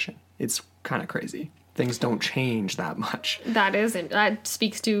oral tradition. It's kind of crazy. Things don't change that much. That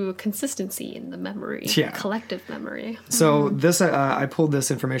speaks to consistency in the memory, collective memory. So this, I pulled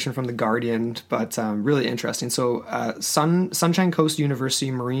this information from The Guardian, but really interesting. So Sunshine Coast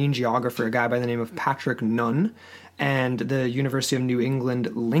University marine geographer, a guy by the name of Patrick Nunn, and the University of New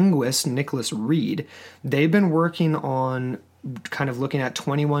England linguist Nicholas Reed, they've been working on kind of looking at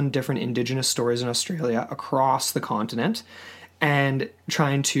 21 different Indigenous stories in Australia across the continent and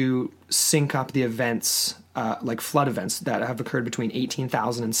trying to sync up the events, like flood events that have occurred between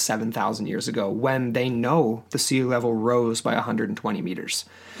 18,000 and 7,000 years ago, when they know the sea level rose by 120 meters.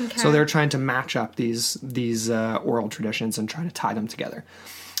 Okay. So they're trying to match up these oral traditions and try to tie them together.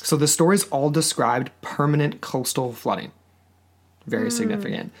 So the stories all described permanent coastal flooding. Very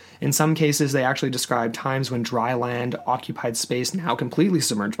significant. In some cases, they actually described times when dry land occupied space now completely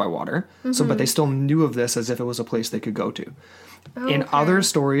submerged by water. But they still knew of this as if it was a place they could go to. In other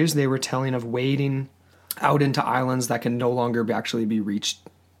stories, they were telling of wading out into islands that can no longer actually be reached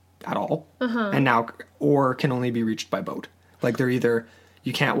at all, and now, or can only be reached by boat. Like, they're either,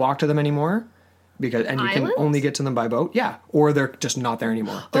 you can't walk to them anymore, because you can only get to them by boat, or they're just not there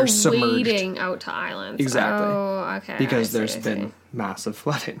anymore. They're submerged. Wading out to islands. Exactly. Oh, okay. Because there's been massive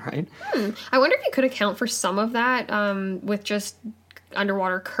flooding, right? I wonder if you could account for some of that with just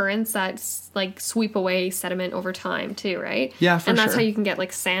underwater currents that like sweep away sediment over time too, right? Yeah, for sure. And that's how you can get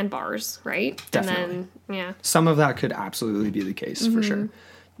like sandbars, right? Definitely. And then, some of that could absolutely be the case, for sure.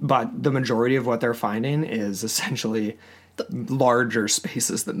 But the majority of what they're finding is essentially larger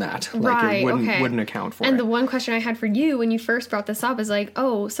spaces than that. Like Right, it okay. wouldn't account for And it. the one question I had for you when you first brought this up is like,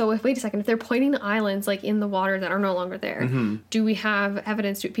 oh, so wait a second, if they're pointing to islands like in the water that are no longer there, do we have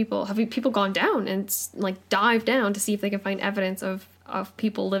evidence? Have people gone down and like dive down to see if they can find evidence of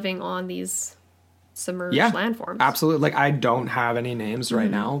people living on these submerged landforms? Absolutely. Like I don't have any names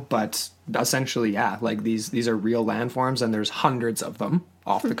right now, but essentially, yeah, like these are real landforms, and there's hundreds of them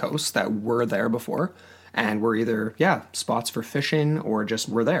off the coast that were there before, and were either spots for fishing or just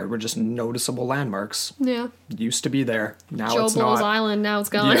were there. We're just noticeable landmarks. Yeah. Used to be there. Now Joe it's Blows not. Island, now it's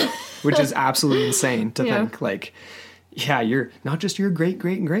gone. Yeah, which is absolutely insane to Yeah. think. Like, yeah, you're not just your great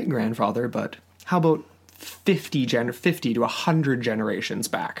grandfather, but how about 50 to 100 generations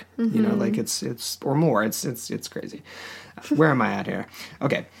back? You know, like it's or more. It's crazy. Where am I at here?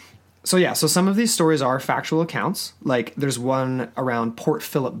 Okay. So some of these stories are factual accounts. Like there's one around Port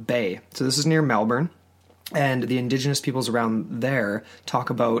Phillip Bay. So this is near Melbourne, and the indigenous peoples around there talk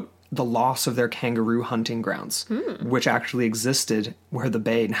about the loss of their kangaroo hunting grounds, which actually existed where the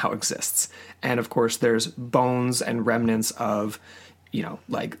bay now exists. And of course, there's bones and remnants of, you know,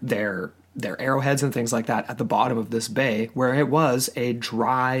 like their arrowheads and things like that at the bottom of this bay, where it was a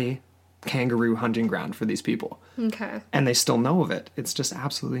dry kangaroo hunting ground for these people. Okay. And they still know of it. It's just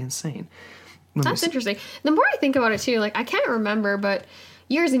absolutely insane. That's interesting. The more I think about it too, like I can't remember, but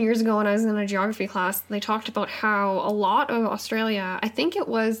years and years ago when I was in a geography class, they talked about how a lot of Australia, I think it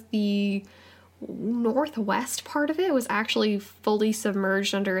was the northwest part of it, was actually fully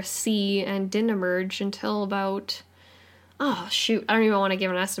submerged under a sea and didn't emerge until about, oh shoot, I don't even want to give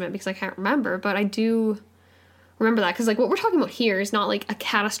an estimate because I can't remember, but I do remember that because like what we're talking about here is not like a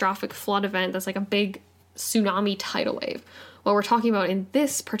catastrophic flood event that's like a big tsunami tidal wave. What we're talking about in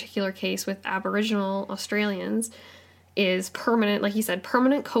this particular case with Aboriginal Australians is permanent, like you said,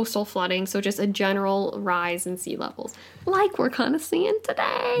 permanent coastal flooding, so just a general rise in sea levels, like we're kind of seeing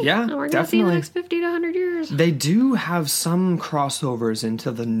today. Yeah, and we're going to see in the definitely. next 50 to 100 years. They do have some crossovers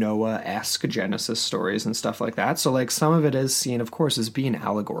into the Noah-esque Genesis stories and stuff like that. So, like, some of it is seen, of course, as being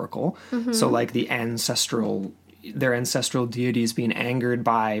allegorical. So, like, their ancestral deities being angered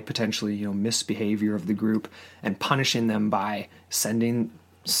by potentially, you know, misbehavior of the group and punishing them by sending,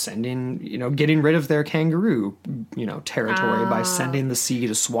 you know, getting rid of their kangaroo, you know, territory by sending the sea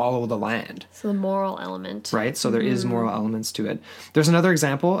to swallow the land. So the moral element. Right? So there is moral elements to it. There's another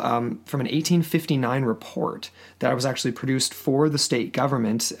example from an 1859 report that was actually produced for the state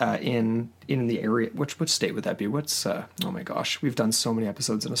government in the area. Which state would that be? What's, oh my gosh, we've done so many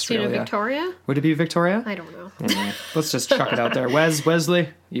episodes in Australia. State of Victoria? Would it be Victoria? I don't know. Anyway, let's just chuck it out there. Wesley,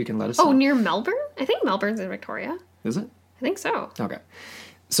 you can let us Oh, know. near Melbourne? I think Melbourne's in Victoria. Is it? I think so. Okay.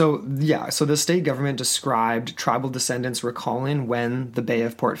 So the state government described tribal descendants recalling when the Bay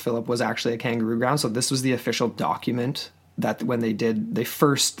of Port Phillip was actually a kangaroo ground. So this was the official document that when they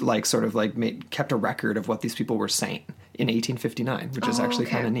first like sort of like kept a record of what these people were saying in 1859, which is actually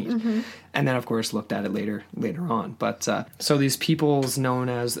okay. kind of neat. And then of course looked at it later on. But so these peoples known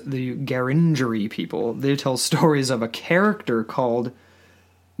as the Garindjeri people, they tell stories of a character called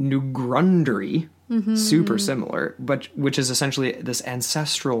Ngunnawiri. Super similar, but which is essentially this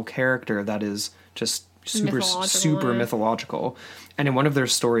ancestral character that is just super mythological. And in one of their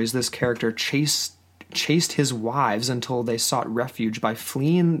stories, this character chased his wives until they sought refuge by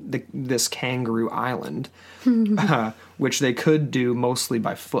fleeing this kangaroo island, which they could do mostly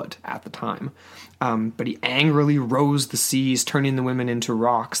by foot at the time. But he angrily rose the seas, turning the women into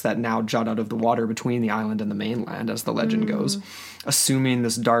rocks that now jut out of the water between the island and the mainland, as the legend goes. Assuming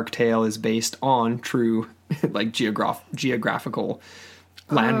this dark tale is based on true, like, geographical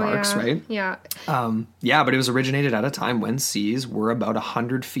landmarks, right? Yeah. But it was originated at a time when seas were about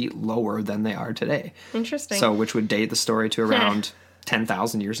 100 feet lower than they are today. Interesting. So, which would date the story to around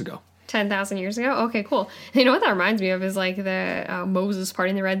 10,000 years ago. 10,000 years ago? Okay, cool. You know what that reminds me of is like the Moses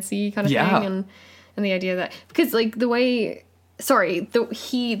parting the Red Sea kind of thing, and the idea that, because like the way, this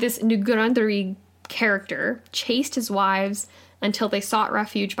Ngunnawiri character chased his wives until they sought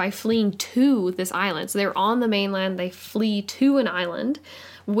refuge by fleeing to this island. So they're on the mainland, they flee to an island,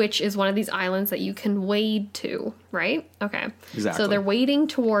 which is one of these islands that you can wade to, right? Okay. Exactly. So they're wading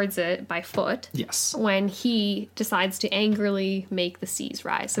towards it by foot. Yes. When he decides to angrily make the seas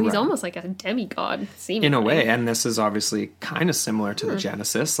rise. So he's almost like a demigod, seemingly. In a way, and this is obviously kind of similar to the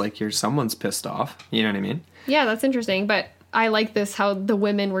Genesis. Like, someone's pissed off. You know what I mean? Yeah, that's interesting. But I like this, how the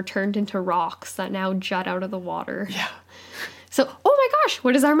women were turned into rocks that now jut out of the water. Yeah. So, oh my gosh,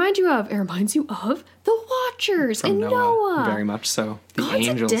 what does that remind you of? It reminds you of the Watchers From and Noah. Very much so. The God's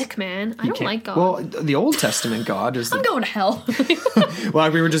angels. a dick, man. I don't like God. Well, the Old Testament God is. I'm going to hell. Well,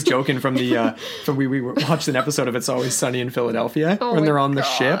 we were just joking from the we watched an episode of It's Always Sunny in Philadelphia when they're on the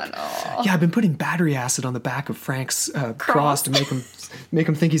ship. Oh. Yeah, I've been putting battery acid on the back of Frank's cross to make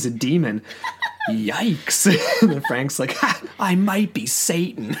him think he's a demon. Yikes! And Frank's like, ha, I might be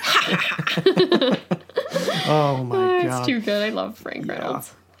Satan. Oh my god, It's too good. I love Frank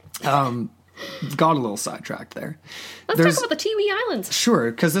Reynolds. Got a little sidetracked there. Let's talk about the Tiwi Islands.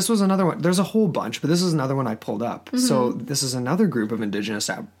 Sure, because this was another one. There's a whole bunch, but this is another one I pulled up. So this is another group of Indigenous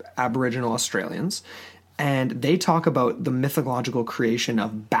Aboriginal Australians, and they talk about the mythological creation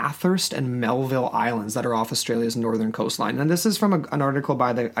of Bathurst and Melville Islands that are off Australia's northern coastline. And this is from an article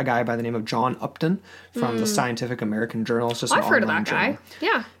by a guy by the name of John Upton from the Scientific American Journal. It's just I've heard of that journal. guy.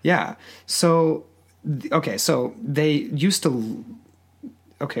 Yeah. Yeah. So, okay, so they used to...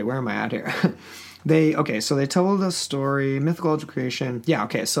 Okay, where am I at here? So they told a story, mythological creation. Yeah,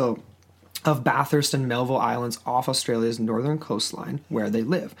 okay, so of Bathurst and Melville Islands off Australia's northern coastline where they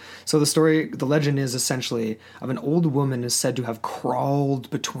live. So the legend is essentially of an old woman is said to have crawled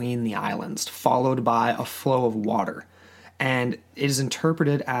between the islands, followed by a flow of water. And it is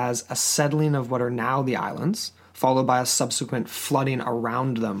interpreted as a settling of what are now the islands, followed by a subsequent flooding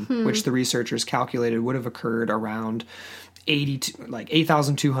around them, which the researchers calculated would have occurred around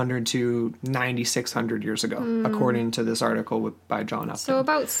 8,200 to 9,600 years ago, according to this article by John Upton. So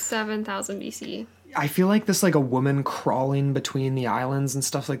about 7,000 BC. I feel like this, like a woman crawling between the islands and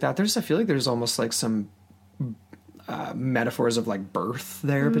stuff like that. I feel like there's almost like some metaphors of like birth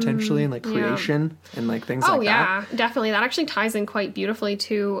there potentially, and like creation and like things like that. Oh yeah, definitely. That actually ties in quite beautifully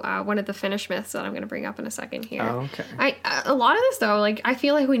to one of the Finnish myths that I'm going to bring up in a second here. Oh, okay. A lot of this though, like I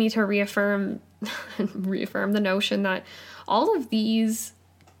feel like we need to reaffirm the notion that all of these,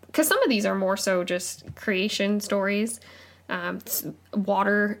 because some of these are more so just creation stories.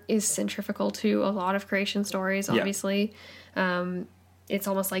 Water is centrifugal to a lot of creation stories, obviously. Yeah. It's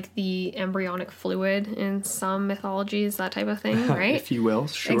almost like the embryonic fluid in some mythologies, that type of thing, right? If you will,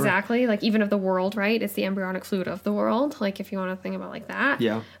 sure. Exactly. Like even of the world, right? It's the embryonic fluid of the world, like if you want to think about it like that.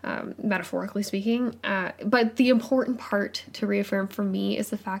 Yeah. Metaphorically speaking. But the important part to reaffirm for me is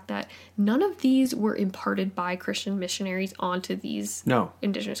the fact that none of these were imparted by Christian missionaries onto these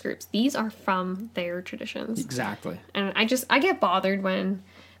indigenous groups. These are from their traditions. Exactly. And I get bothered when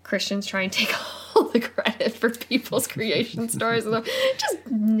Christians try and take all the credit for people's creation stories.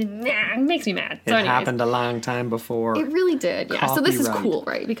 It makes me mad. So it happened a long time before. It really did, yeah. So this is cool,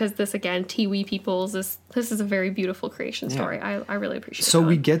 right? Because this, again, Tiwi peoples, this is a very beautiful creation story. I really appreciate it. So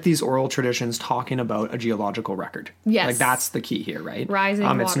we get these oral traditions talking about a geological record. Yes. Like that's the key here, right? Rising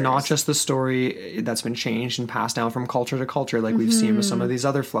waters. It's not just the story that's been changed and passed down from culture to culture like we've seen with some of these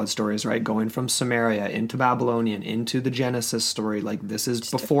other flood stories, right? Going from Samaria into Babylonian, into the Genesis story. Like this is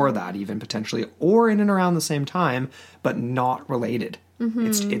just before that even potentially, or in and around the same time, but not related.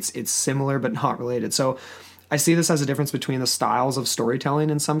 It's similar but not related. So I see this as a difference between the styles of storytelling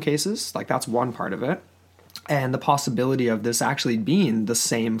in some cases. Like that's one part of it. And the possibility of this actually being the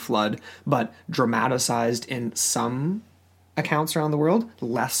same flood, but dramatized in some accounts around the world,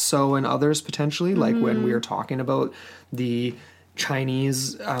 less so in others potentially. Like when we were talking about the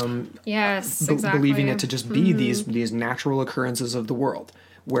Chinese believing it to just be these natural occurrences of the world.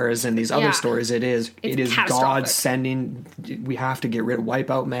 Whereas in these other stories, it is God sending. We have to wipe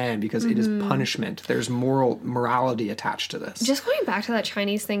out man because it is punishment. There's morality attached to this. Just going back to that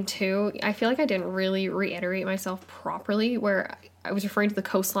Chinese thing too, I feel like I didn't really reiterate myself properly. Where I was referring to the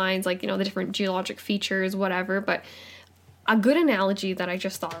coastlines, like the different geologic features, whatever, but. A good analogy that I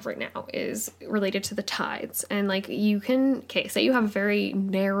just thought of right now is related to the tides. And like say you have a very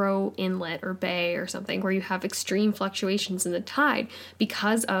narrow inlet or bay or something where you have extreme fluctuations in the tide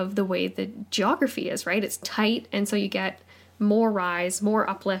because of the way the geography is, right? It's tight, and so you get more rise, more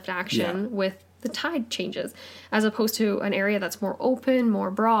uplift action with the tide changes. As opposed to an area that's more open, more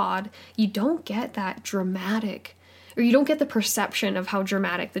broad, you don't get that dramatic, or you don't get the perception of how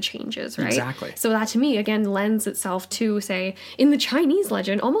dramatic the change is, right? Exactly. So that to me, again, lends itself to, say, in the Chinese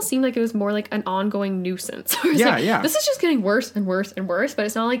legend, almost seemed like it was more like an ongoing nuisance. This is just getting worse and worse and worse, but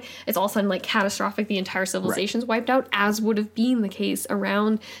it's not like it's all of a sudden like catastrophic, the entire civilization's wiped out, as would have been the case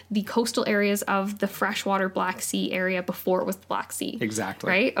around the coastal areas of the freshwater Black Sea area before it was the Black Sea. Exactly.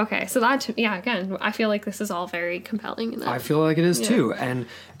 Right? Okay, so that, again, I feel like this is all very compelling. In that. I feel like it is too. And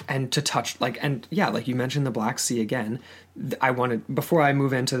to touch, like you mentioned the Black Sea again, I wanted, before I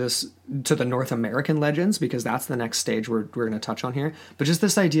move into this, to the North American legends, because that's the next stage we're going to touch on here, but just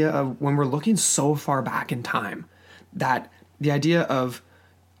this idea of when we're looking so far back in time, that the idea of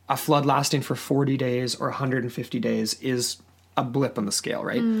a flood lasting for 40 days or 150 days is a blip on the scale,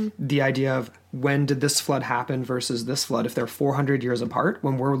 right? The idea of when did this flood happen versus this flood, if they're 400 years apart,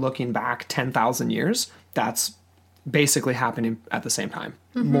 when we're looking back 10,000 years, that's basically happening at the same time,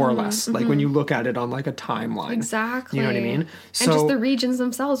 more or less. Like when you look at it on like a timeline. Exactly. You know what I mean? And just the regions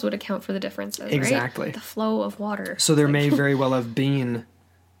themselves would account for the differences, exactly. Right? The flow of water. So there may very well have been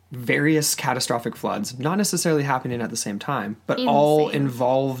various catastrophic floods, not necessarily happening at the same time, but all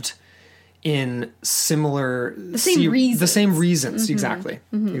involved in similar... The same reasons. The same reasons, exactly.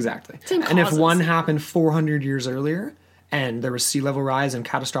 Exactly. Same and if causes. one happened 400 years earlier, and there was sea level rise and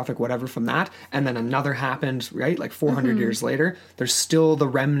catastrophic whatever from that, and then another happened, right, like 400 years later, there's still the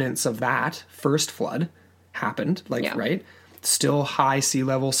remnants of that first flood happened, like, right? Still high sea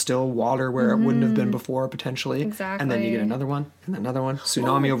level, still water where it wouldn't have been before, potentially. Exactly. And then you get another one, and another one.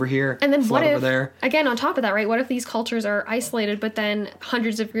 Tsunami over here, and then flood what if, over there. again, on top of that, right, what if these cultures are isolated, but then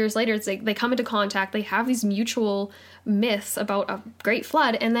hundreds of years later, it's like they come into contact, they have these mutual myths about a great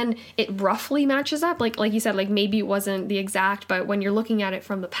flood, and then it roughly matches up. Like you said, like maybe it wasn't the exact, but when you're looking at it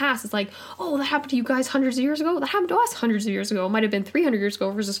from the past, it's like, oh, that happened to you guys hundreds of years ago. That happened to us hundreds of years ago. It might have been 300 years ago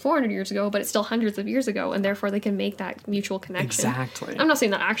versus 400 years ago, but it's still hundreds of years ago, and therefore they can make that mutual connection. Exactly. I'm not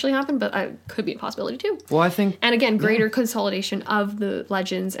saying that actually happened, but it could be a possibility too. Well, I think... And again, greater consolidation of the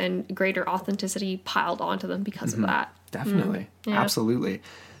legends and greater authenticity piled onto them because of that. Definitely. Absolutely.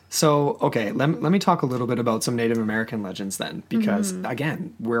 So, okay, let me talk a little bit about some Native American legends then, because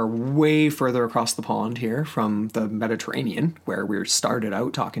again, we're way further across the pond here from the Mediterranean, where we started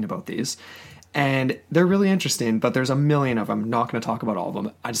out talking about these. And they're really interesting, but there's a million of them. I'm not going to talk about all of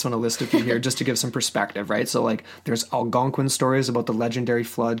them. I just want to list a few here just to give some perspective, right? So, like, there's Algonquin stories about the legendary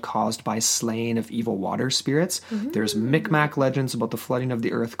flood caused by slaying of evil water spirits. There's Micmac legends about the flooding of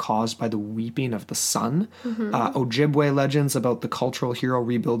the earth caused by the weeping of the sun. Ojibwe legends about the cultural hero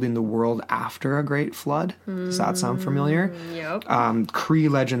rebuilding the world after a great flood. Does that sound familiar? Yep. Cree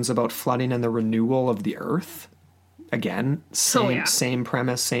legends about flooding and the renewal of the earth. Again, same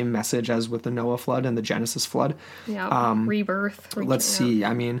premise, same message as with the Noah flood and the Genesis flood. Yeah, rebirth. Let's see.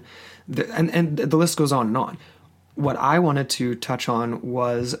 I mean, and the list goes on and on. What I wanted to touch on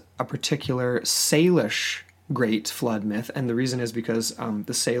was a particular Salish great flood myth, and the reason is because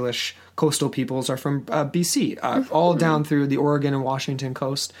the Salish coastal peoples are from BC, all down through the Oregon and Washington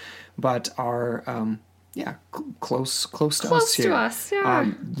coast, but are... close to us here. Close to us,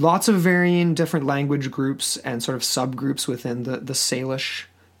 yeah. Lots of varying different language groups and sort of subgroups within the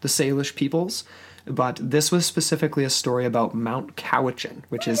Salish peoples. But this was specifically a story about Mount Cowichan,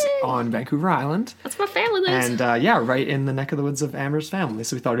 which is on Vancouver Island. That's where family lives. And right in the neck of the woods of Amber's family.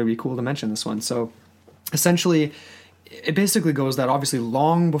 So we thought it would be cool to mention this one. So essentially, it basically goes that obviously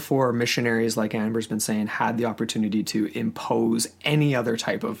long before missionaries, like Amber's been saying, had the opportunity to impose any other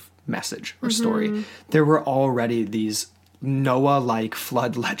type of message or story, there were already these Noah-like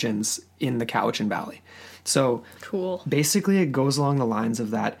flood legends in the Cowichan Valley. So cool. Basically it goes along the lines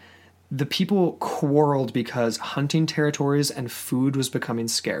of that the people quarreled because hunting territories and food was becoming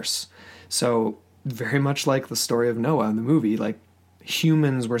scarce. So very much like the story of Noah in the movie, like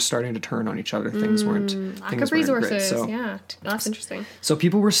humans were starting to turn on each other. Things weren't lack of resources. Great. So, yeah, that's interesting. So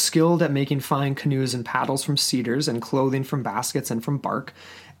people were skilled at making fine canoes and paddles from cedars and clothing from baskets and from bark.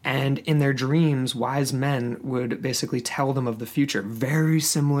 And in their dreams, wise men would basically tell them of the future, very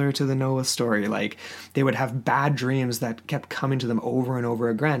similar to the Noah story. Like, they would have bad dreams that kept coming to them over and over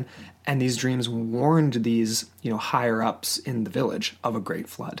again. And these dreams warned these, higher ups in the village of a great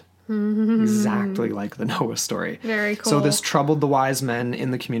flood. Exactly like the Noah story. Very cool. So this troubled the wise men in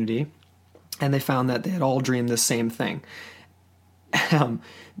the community, and they found that they had all dreamed the same thing. And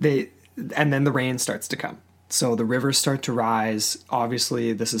then the rain starts to come. So the rivers start to rise.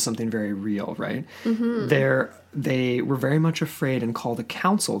 Obviously, this is something very real, right? They were very much afraid and called a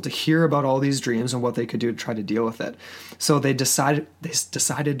council to hear about all these dreams and what they could do to try to deal with it. So they decided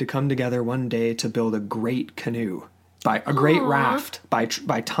to come together one day to build a great canoe, by a great raft, by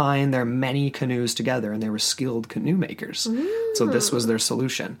tying their many canoes together, and they were skilled canoe makers. So this was their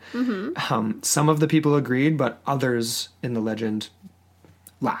solution. Some of the people agreed, but others in the legend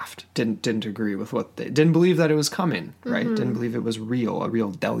laughed, didn't agree with what they didn't believe that it was coming, right? Didn't believe it was real, a real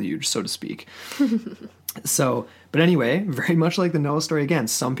deluge, so to speak. So, but anyway, very much like the Noah story again,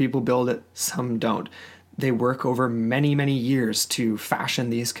 some people build it, some don't. They work over many, many years to fashion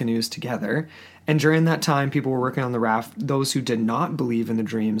these canoes together. And during that time, people were working on the raft. Those who did not believe in the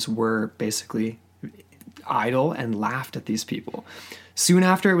dreams were basically idle and laughed at these people. Soon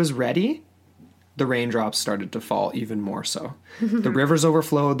after it was ready, the raindrops started to fall even more so. The rivers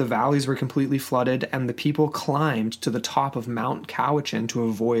overflowed, the valleys were completely flooded, and the people climbed to the top of Mount Cowichan to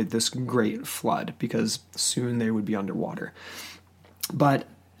avoid this great flood, because soon they would be underwater. But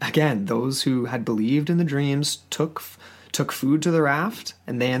again, those who had believed in the dreams took food to the raft,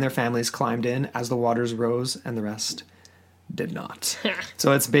 and they and their families climbed in as the waters rose, and the rest did not.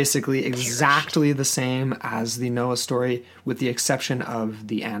 So it's basically exactly the same as the Noah story, with the exception of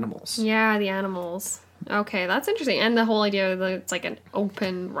the animals. Yeah, the animals. Okay, that's interesting. And the whole idea that it's like an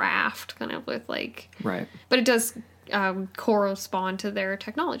open raft, kind of with like... Right. But it does correspond to their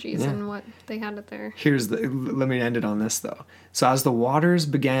technologies and what they had at their... Let me end it on this, though. So as the waters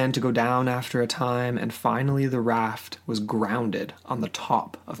began to go down after a time, and finally the raft was grounded on the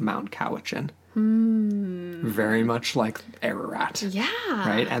top of Mount Cowichan. Very much like Ararat. Yeah.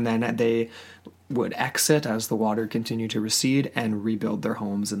 Right? And then they would exit as the water continued to recede and rebuild their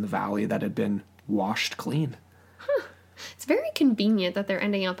homes in the valley that had been washed clean. It's very convenient that they're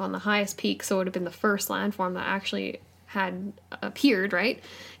ending up on the highest peak, so it would have been the first landform that actually had appeared, right?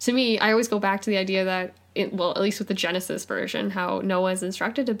 To me, I always go back to the idea that, at least with the Genesis version, how Noah is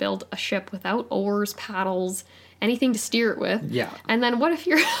instructed to build a ship without oars, paddles, anything to steer it with. Yeah. And then what if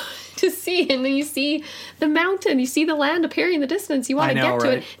you're to sea and then you see the mountain, you see the land appearing in the distance, you want to get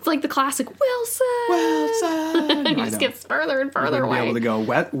to it. It's like the classic Wilson. Wilson. It just gets further and further away. Be able to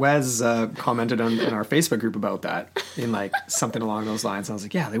go. Wes commented in our Facebook group about that, in like something along those lines. I was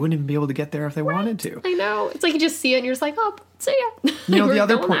like, yeah, they wouldn't even be able to get there if they wanted to. I know. It's like you just see it and you're just like, oh, see ya. You know, the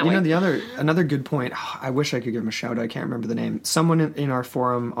other point, another good point, I wish I could give him a shout out. I can't remember the name. Someone in our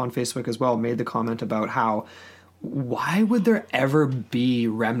forum on Facebook as well made the comment about how, why would there ever be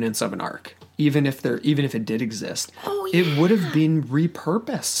remnants of an ark, even if it did exist? Oh, yeah. It would have been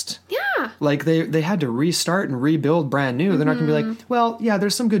repurposed. Yeah. Like they had to restart and rebuild brand new. They're not going to be like, well, yeah,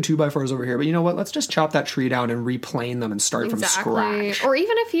 there's some good 2x4s over here, but you know what? Let's just chop that tree down and replane them and start from scratch. Or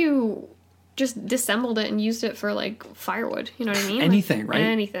even if you just disassembled it and used it for like firewood, you know what I mean? Anything, like, right?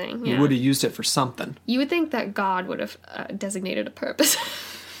 Anything. Yeah. You would have used it for something. You would think that God would have designated a purpose.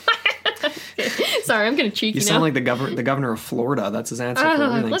 Sorry, I'm getting cheeky now. You sound like the governor of Florida. That's his answer for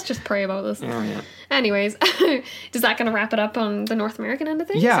everything. Let's just pray about this. Oh, yeah. Anyways, is that going to wrap it up on the North American end of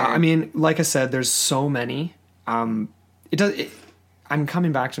things? Yeah, or? I mean, like I said, there's so many. I'm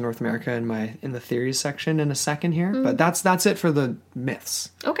coming back to North America in the theories section in a second here, but that's it for the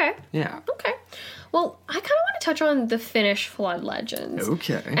myths. Okay. Yeah. Okay. Well, I kind of want to touch on the Finnish flood legends.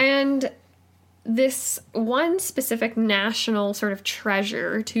 Okay. And this one specific national sort of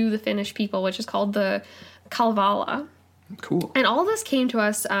treasure to the Finnish people, which is called the Kalevala. Cool. And all this came to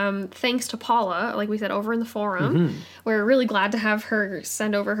us thanks to Paula, like we said, over in the forum. We're really glad to have her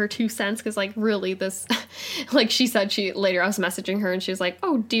send over her 2 cents, because, like, really this, like she said, later I was messaging her and she was like,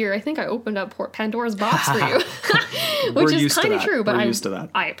 oh dear, I think I opened up Pandora's box for you. Which is kind of true, but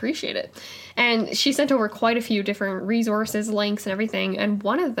I appreciate it. And she sent over quite a few different resources, links, and everything. And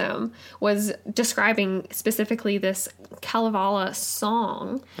one of them was describing specifically this Kalevala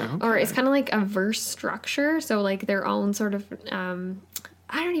song. Okay. Or it's kind of like a verse structure. So, like, their own sort of, I'm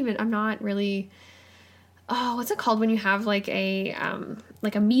not really... Oh, what's it called when you have like a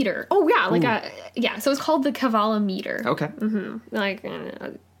meter? Oh, yeah, so it's called the Kalevala meter. Okay. Like,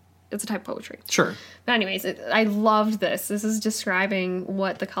 it's a type of poetry. Sure. But anyways, I loved this. This is describing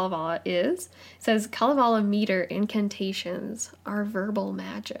what the Kalevala is. It says, Kalevala meter incantations are verbal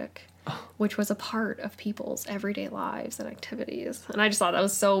magic, which was a part of people's everyday lives and activities. And I just thought that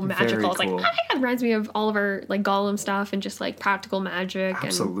was so magical. It's cool. like, it reminds me of all of our like Gollum stuff and just like practical magic.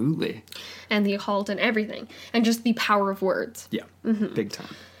 Absolutely. And the occult and everything. And just the power of words. Yeah. Big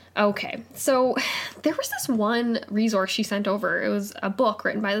time. Okay, so there was this one resource she sent over. It was a book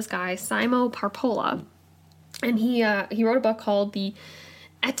written by this guy, Simo Parpola. And he wrote a book called The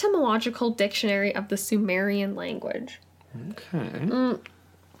Etymological Dictionary of the Sumerian Language. Okay.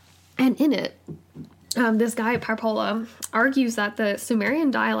 And in it, this guy, Parpola, argues that the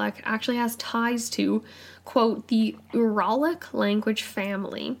Sumerian dialect actually has ties to, quote, the Uralic language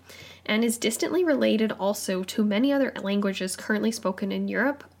family, and is distantly related also to many other languages currently spoken in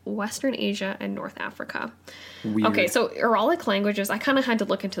Europe, Western Asia, and North Africa. Weird. Okay, so Uralic languages, I kind of had to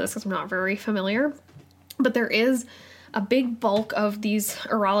look into this because I'm not very familiar, but there is a big bulk of these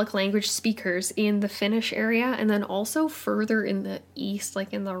Uralic language speakers in the Finnish area, and then also further in the east,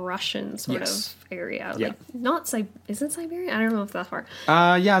 like in the Russian sort of area. Yeah. Like, not is it Siberia? I don't know if that's far.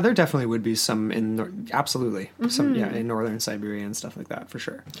 Yeah, there definitely would be some absolutely. Some, in northern Siberia and stuff like that, for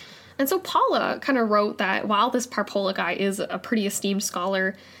sure. And so Paula kind of wrote that while this Parpola guy is a pretty esteemed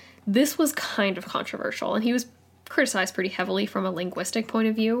scholar, this was kind of controversial, and he was criticized pretty heavily from a linguistic point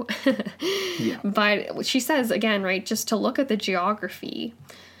of view. Yeah. But she says, again, right, just to look at the geography,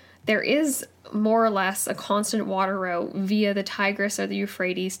 there is more or less a constant water route via the Tigris or the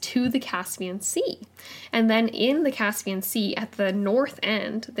Euphrates to the Caspian Sea. And then in the Caspian Sea, at the north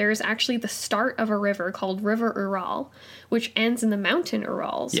end, there's actually the start of a river called River Ural, which ends in the mountain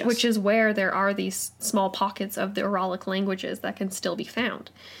Urals, Yes. which is where there are these small pockets of the Uralic languages that can still be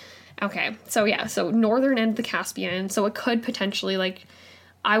found. Okay, so yeah, so northern end of the Caspian, so it could potentially, like,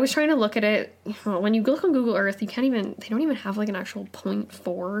 I was trying to look at it, when you look on Google Earth, they don't even have, like, an actual point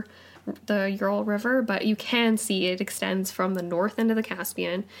for the Ural River, but you can see it extends from the north end of the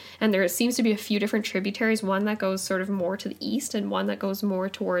Caspian, and there seems to be a few different tributaries, one that goes sort of more to the east, and one that goes more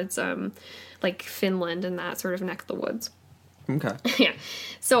towards, like, Finland and that sort of neck of the woods. Okay. Yeah,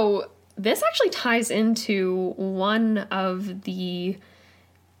 so this actually ties into one of the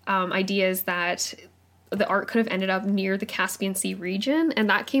ideas that the art could have ended up near the Caspian Sea region, and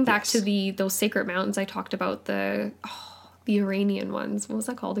that came back Yes. to those sacred mountains I talked about, the Iranian ones. What was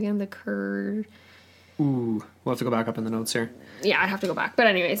that called again? The Kurd. Ooh, we'll have to go back up in the notes here. Yeah, I'd have to go back. But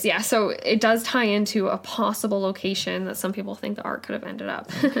anyways, yeah, so it does tie into a possible location that some people think the art could have ended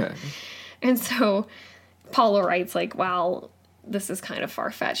up. Okay. And so Paula writes, like, wow, this is kind of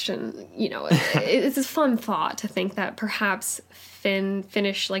far-fetched, and, you know, it's a fun thought to think that perhaps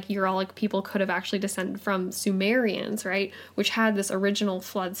Finnish, like, Uralic people could have actually descended from Sumerians, right, which had this original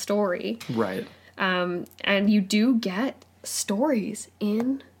flood story. Right. And you do get stories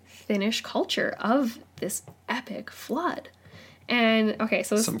in Finnish culture of this epic flood. And, okay,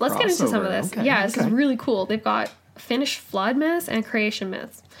 so let's get into some of this. Okay, Yeah, this is okay. really cool. They've got Finnish flood myths and creation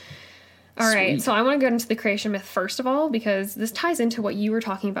myths. All right, Sweet. so I want to get into the creation myth first of all, because this ties into what you were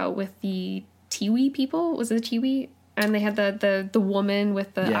talking about with the Tiwi people. Was it the Tiwi? And they had the woman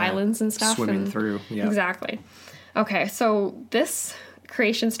with the Yeah, islands and stuff. swimming and, through, yeah. Exactly. Okay, so this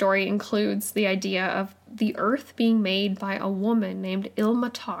creation story includes the idea of the earth being made by a woman named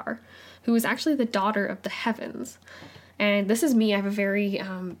Ilmatar, who is actually the daughter of the heavens. And this is me. I have a very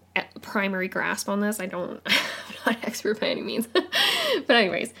primary grasp on this. I'm not an expert by any means. But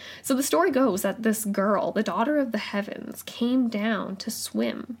anyways, so the story goes that this girl, the daughter of the heavens, came down to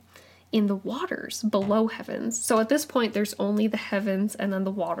swim in the waters below heavens. So at this point, there's only the heavens and then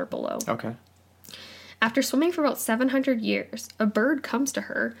the water below. Okay. After swimming for about 700 years, a bird comes to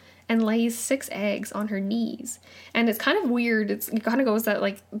her and lays 6 eggs on her knees. And it's kind of weird. It kind of goes that,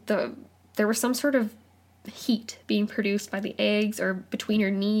 like, there was some sort of heat being produced by the eggs or between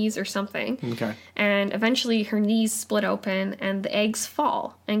her knees or something. Okay. And eventually her knees split open and the eggs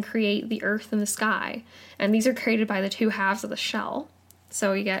fall and create the earth and the sky. And these are created by the two halves of the shell.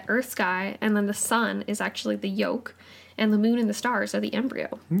 So you get earth, sky, and then the sun is actually the yolk, and the moon and the stars are the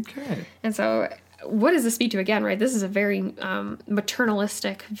embryo. Okay. And so what does this speak to again, right? This is a very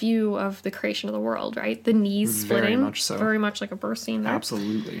maternalistic view of the creation of the world, right? The knees Very splitting. much so. Very much like a birth scene there.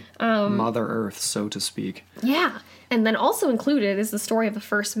 Absolutely. Mother Earth, so to speak. Yeah. And then also included is the story of the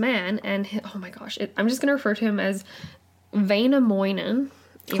first man, and oh my gosh, I'm just going to refer to him as Vainamoinen,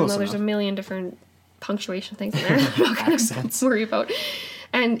 even Close though there's a enough. million different punctuation things in there. I'm not going Accents. to worry about.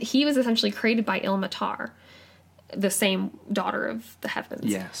 And he was essentially created by Ilmatar, the same daughter of the heavens.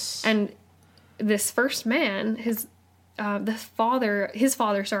 Yes. And this first man, his father, is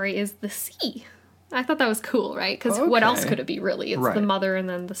the sea. I thought that was cool, right? Because what else Okay. could it be, really? It's Right. the mother and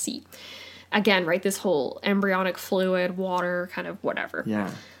then the sea. Again, right, this whole embryonic fluid, water, kind of whatever.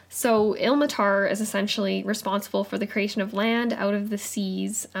 Yeah. So Ilmatar is essentially responsible for the creation of land out of the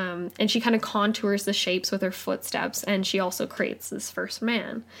seas, and she kind of contours the shapes with her footsteps, and she also creates this first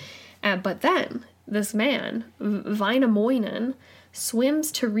man. But then, this man, Vainamoinen,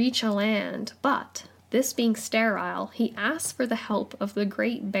 swims to reach a land, but this being sterile, he asks for the help of the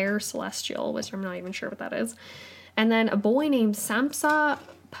great bear celestial, which I'm not even sure what that is. And then a boy named Sampsa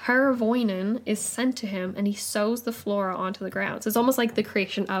Paravoinen is sent to him, and he sows the flora onto the ground. So it's almost like the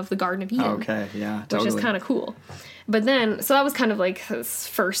creation of the Garden of Eden. Okay, yeah, totally. Which is kind of cool. But then, so that was kind of like this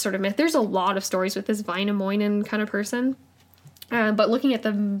first sort of myth. There's a lot of stories with this Vainamoinen kind of person. But looking at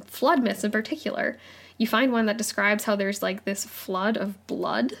the flood myths in particular, you find one that describes how there's like this flood of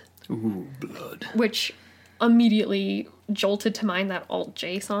blood, Ooh, blood. which immediately jolted to mind that Alt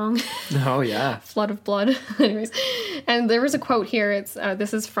J song, Oh, yeah. Flood of Blood. Anyways, and there was a quote here. It's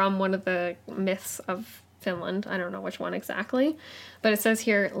this is from one of the myths of Finland. I don't know which one exactly, but it says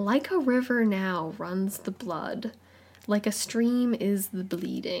here, like a river now runs the blood, like a stream is the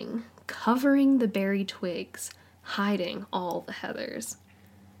bleeding, covering the berry twigs, hiding all the heathers.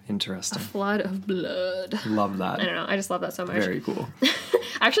 Interesting. Flood of blood. Love that. I don't know. I just love that so much. Very cool.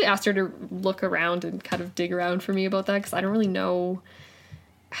 I actually asked her to look around and kind of dig around for me about that because I don't really know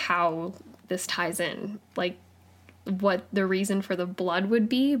how this ties in, like what the reason for the blood would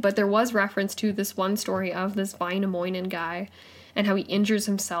be. But there was reference to this one story of this Wainamoinen guy and how he injures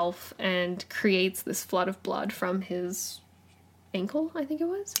himself and creates this flood of blood from his ankle, I think it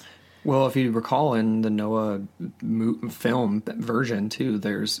was. Well, if you recall in the Noah film version too,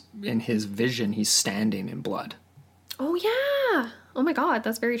 there's in his vision, he's standing in blood. Oh, yeah. Oh, my God.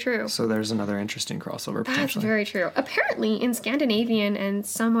 That's very true. So there's another interesting crossover That's potentially. very true. Apparently, in Scandinavian and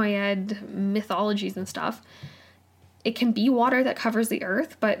Samoyed mythologies and stuff, it can be water that covers the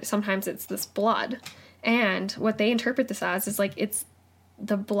earth, but sometimes it's this blood. And what they interpret this as is like it's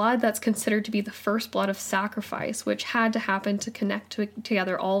the blood that's considered to be the first blood of sacrifice, which had to happen to connect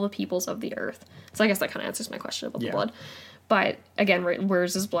together all the peoples of the earth. So I guess that kind of answers my question about the blood. But again,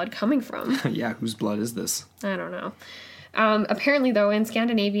 where's this blood coming from? Yeah, whose blood is this? I don't know. Apparently, though, in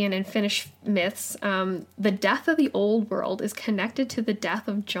Scandinavian and Finnish myths, the death of the old world is connected to the death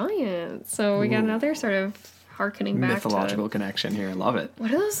of giants. So we got another sort of harkening back Mythological to... connection here. Love it.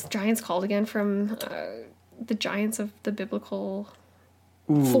 What are those giants called again from the giants of the biblical...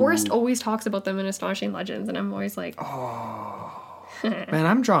 Forrest always talks about them in Astonishing Legends, and I'm always like... Man,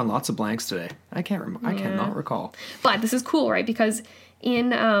 I'm drawing lots of blanks today. I cannot recall. But this is cool, right? Because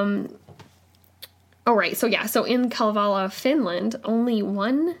in... So in Kalevala, Finland, only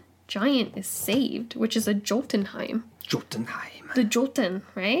one giant is saved, which is a Jotunheim. Jotunheim. The Jotun,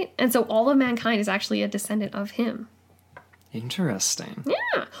 right? And so all of mankind is actually a descendant of him. Interesting.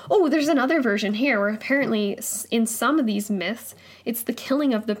 Yeah. Oh, there's another version here where apparently in some of these myths, it's the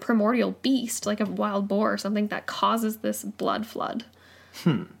killing of the primordial beast, like a wild boar or something, that causes this blood flood.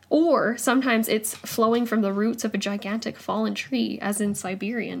 Or sometimes it's flowing from the roots of a gigantic fallen tree, as in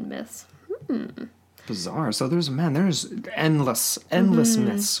Siberian myths. Bizarre. So there's endless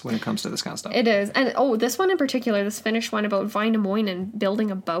myths when it comes to this kind of stuff. It is. And this one in particular, this Finnish one about Wainamoinen building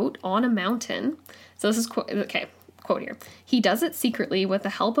a boat on a mountain. So this is quote here. He does it secretly with the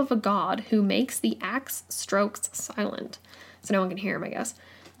help of a god who makes the axe strokes silent. So no one can hear him, I guess.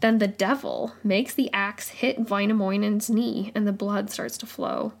 Then the devil makes the axe hit Wainamoinen's knee and the blood starts to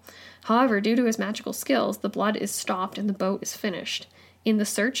flow. However, due to his magical skills, the blood is stopped and the boat is finished. In the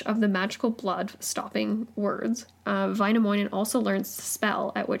search of the magical blood-stopping words, Wainamoinen also learns the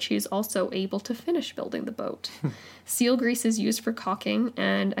spell at which he is also able to finish building the boat. Seal grease is used for caulking,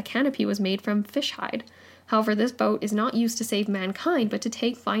 and a canopy was made from fish hide. However, this boat is not used to save mankind, but to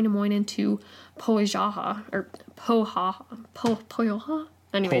take Wainamoinen to Pohjola, or Pohjola?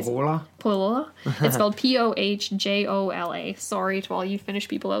 Anyways, Pohjola. It's spelled Pohjola. Sorry to all you Finnish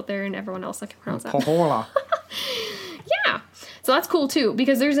people out there and everyone else that can pronounce that. Pohjola. Yeah. So that's cool too,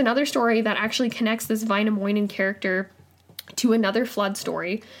 because there's another story that actually connects this Wainamoinen character to another flood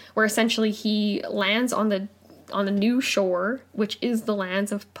story, where essentially he lands on the new shore, which is the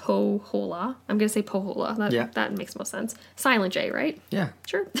lands of Pohjola. I'm going to say Pohjola. That makes most sense. Silent J, right? Yeah.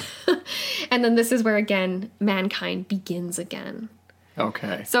 Sure. And then this is where, again, mankind begins again.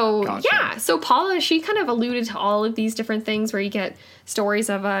 Okay. So, gotcha. yeah. So Paula, she kind of alluded to all of these different things where you get stories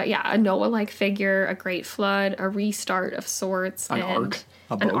of a Noah-like figure, a great flood, a restart of sorts. An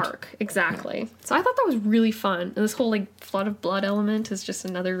ark. Exactly. Yeah. So I thought that was really fun. And this whole, flood of blood element is just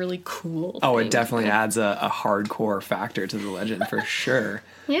another really cool thing. It definitely adds a hardcore factor to the legend for sure.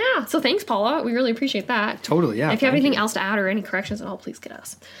 Yeah. So thanks, Paula. We really appreciate that. Totally, yeah. And if you have anything else to add or any corrections at all, please get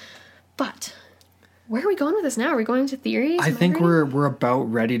us. But... where are we going with this now? Are we going to theories? I think we're about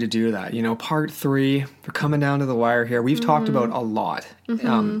ready to do that. Part 3, we're coming down to the wire here. We've talked about a lot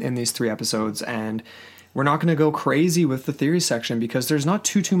in these 3 episodes, and we're not going to go crazy with the theory section because there's not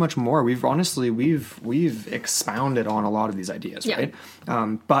too much more. We've expounded on a lot of these ideas, right?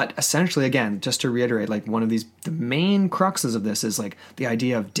 But essentially, again, just to reiterate, one of the main cruxes of this is the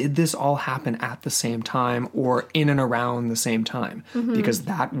idea of, did this all happen at the same time or in and around the same time? Because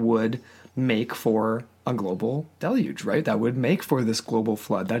that would make for a global deluge, right? That would make for this global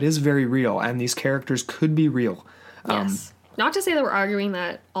flood. That is very real, and these characters could be real. Yes. Not to say that we're arguing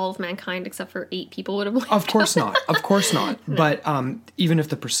that all of mankind except for 8 people would have lived. Of course not. Of course not. No. But even if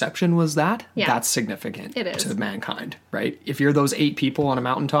the perception was that, that's significant to mankind, right? If you're those 8 people on a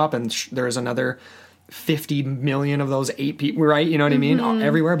mountaintop and there's another 50 million of those 8 people, right? You know what I mean?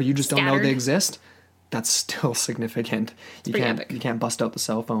 Everywhere, but you just don't know they exist. That's still significant. You can't bust out the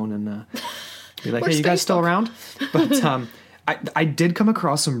cell phone and be like, hey, you guys still around? But I did come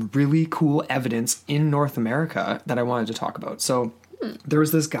across some really cool evidence in North America that I wanted to talk about. So There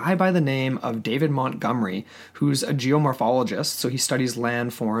was this guy by the name of David Montgomery, who's a geomorphologist, so he studies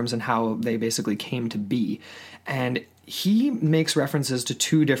landforms and how they basically came to be. And he makes references to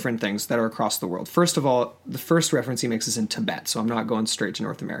two different things that are across the world. First of all, the first reference he makes is in Tibet, so I'm not going straight to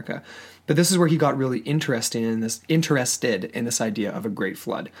North America. But this is where he got really interested in this idea of a great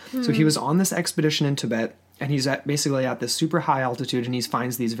flood. So he was on this expedition in Tibet, and he's basically at this super high altitude, and he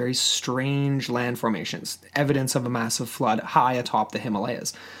finds these very strange land formations, evidence of a massive flood high atop the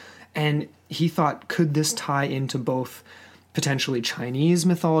Himalayas. And he thought, could this tie into both potentially Chinese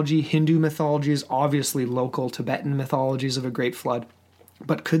mythology, Hindu mythologies, obviously local Tibetan mythologies of a great flood?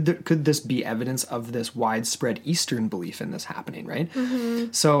 But could this be evidence of this widespread Eastern belief in this happening, right?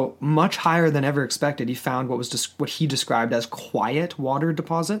 So much higher than ever expected, he found what he described as quiet water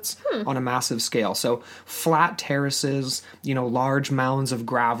deposits on a massive scale. So flat terraces, large mounds of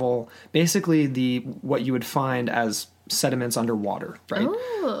gravel, basically what you would find as sediments underwater,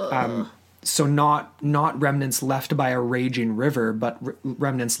 right? So not remnants left by a raging river, but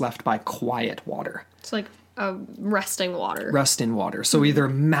remnants left by quiet water. It's like resting water. Resting water. So either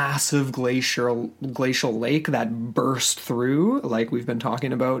massive glacial lake that burst through, like we've been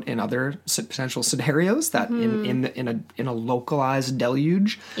talking about in other potential scenarios, that in a localized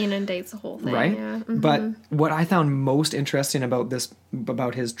deluge inundates the whole thing, right? Yeah. But what I found most interesting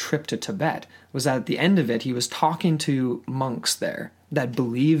about his trip to Tibet was that at the end of it, he was talking to monks there that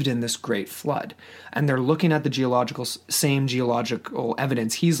believed in this great flood, and they're looking at the same geological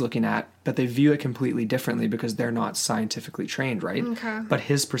evidence he's looking at, but they view it completely differently because they're not scientifically trained, right? Okay. But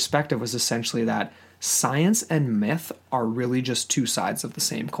his perspective was essentially that science and myth are really just two sides of the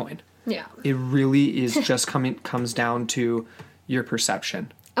same coin. Yeah. It really is just comes down to your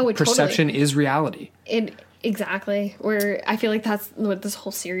perception. Oh, perception is reality. Exactly. Where I feel like that's what this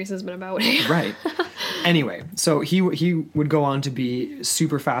whole series has been about. Right. Anyway, so he would go on to be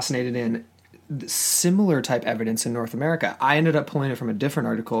super fascinated in similar type evidence in North America. I ended up pulling it from a different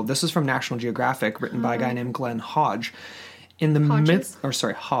article. This is from National Geographic, written by a guy named Glenn Hodge.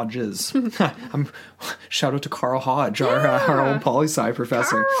 Hodges. Shout out to Carl Hodge, our old poli-sci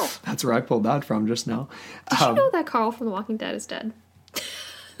professor. Carl! That's where I pulled that from just now. Did you know that Carl from The Walking Dead is dead?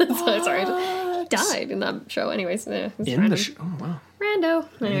 Sorry. He died in that show. Anyways. In the show? Oh, wow. Rando.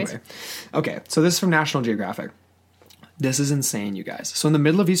 Anyways. Anyway. Okay, so this is from National Geographic. This is insane, you guys. So in the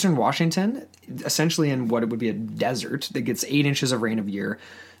middle of eastern Washington, essentially in what it would be a desert that gets 8 inches of rain a year,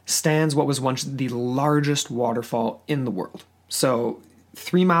 stands what was once the largest waterfall in the world. So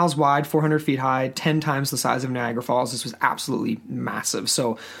 3 miles wide, 400 feet high, 10 times the size of Niagara Falls. This was absolutely massive.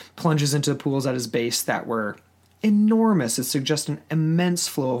 So plunges into pools at his base that were enormous. It suggests an immense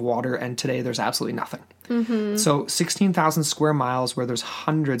flow of water, and today there's absolutely nothing. So 16,000 square miles where there's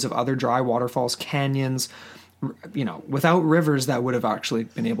hundreds of other dry waterfalls, canyons, without rivers that would have actually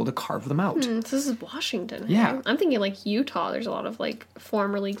been able to carve them out. This is Washington. Yeah. Hey? I'm thinking like Utah. There's a lot of like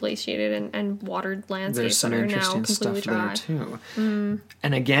formerly glaciated and watered landscapes There's some that are now interesting completely stuff dry. there too.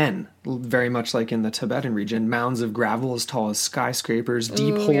 And again, very much like in the Tibetan region, mounds of gravel as tall as skyscrapers,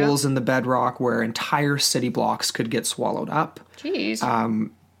 deep holes in the bedrock where entire city blocks could get swallowed up.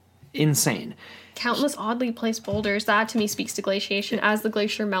 Jeez. Insane. Countless oddly placed boulders. That to me speaks to glaciation. As the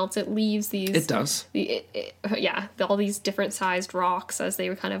glacier melts, it leaves these. It does. All these different sized rocks as they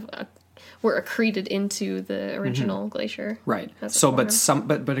were kind of were accreted into the original glacier. Right. So,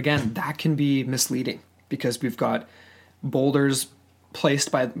 but again, that can be misleading because we've got boulders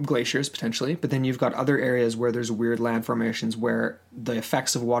placed by glaciers potentially, but then you've got other areas where there's weird land formations where the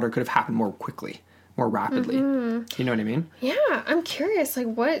effects of water could have happened more quickly. More rapidly. You know what I mean? Yeah, I'm curious. Like,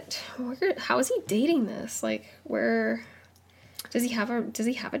 how is he dating this? Like, where does he have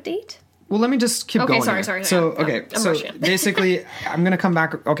a date? Well, let me just keep going. Sorry. So, I'm okay, so rushing. basically, I'm gonna come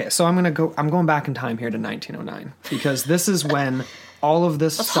back. Okay, so I'm going back in time here to 1909 because this is when all of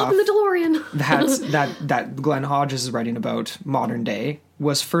this Let's stuff hop in the DeLorean. that Glenn Hodges is writing about modern day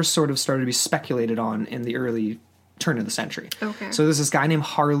was first sort of started to be speculated on in the early turn of the century. Okay. So there's this guy named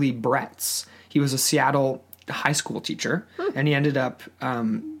Harley Bretz. He was a Seattle high school teacher, and he ended up,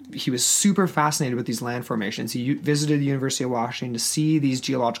 he was super fascinated with these land formations. He visited the University of Washington to see these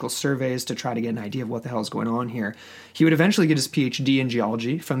geological surveys to try to get an idea of what the hell is going on here. He would eventually get his PhD in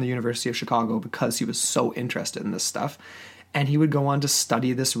geology from the University of Chicago because he was so interested in this stuff. And he would go on to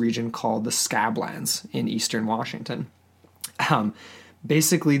study this region called the Scablands in eastern Washington.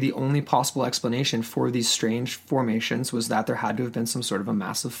 Basically, the only possible explanation for these strange formations was that there had to have been some sort of a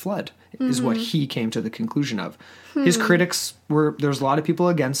massive flood, is what he came to the conclusion of. His critics there's a lot of people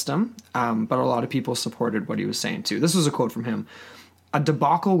against him, but a lot of people supported what he was saying too. This was a quote from him. a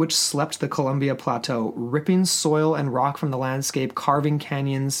debacle which swept the Columbia Plateau, ripping soil and rock from the landscape, carving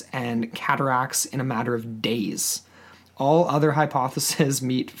canyons and cataracts in a matter of days. All other hypotheses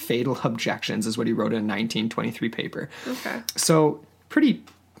meet fatal objections, is what he wrote in a 1923 paper. Okay. So pretty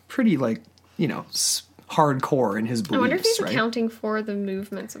like, hardcore in his beliefs. I wonder if he's right? accounting for the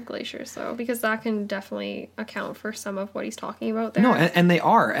movements of glaciers, though, because that can definitely account for some of what he's talking about there. No, and they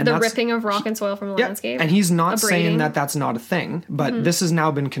are. And the ripping of rock and soil from the landscape. And he's not saying abrading. that that's not a thing, but this has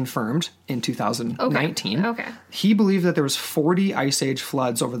now been confirmed in 2019. Okay. He believed that there was 40 Ice Age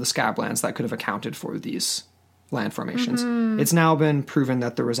floods over the Scablands that could have accounted for these land formations. It's now been proven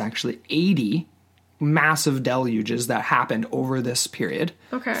that there was actually 80 massive deluges that happened over this period.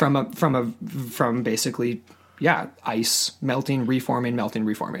 Okay. From basically, ice melting,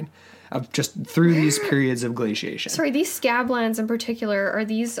 reforming, of just through these periods of glaciation. Sorry, these Scablands in particular, are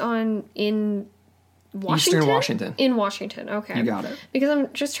these in Washington? Eastern Washington. In Washington, okay. You got it. Because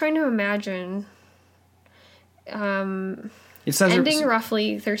I'm just trying to imagine It says ending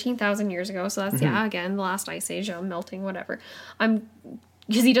roughly 13,000 years ago. So that's, again, the last ice age, melting, whatever.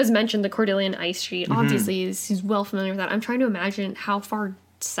 Because he does mention the Cordilleran ice sheet. Obviously, he's well familiar with that. I'm trying to imagine how far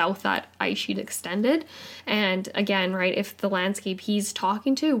south that ice sheet extended. And again, right, if the landscape he's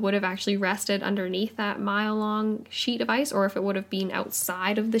talking to would have actually rested underneath that mile-long sheet of ice, or if it would have been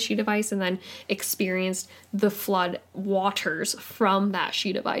outside of the sheet of ice and then experienced the flood waters from that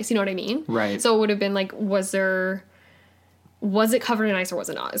sheet of ice. You know what I mean? Right. So it would have been like, was it covered in ice or was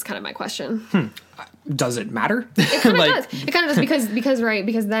it not, is kind of my question. Does it matter? It kind of does. It kind of does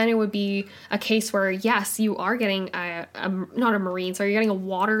because then it would be a case where, yes, you are getting not a marine, so you're getting a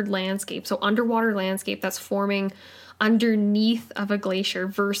watered landscape. So underwater landscape that's forming underneath of a glacier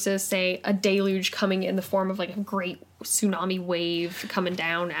versus, say, a deluge coming in the form of like a great tsunami wave coming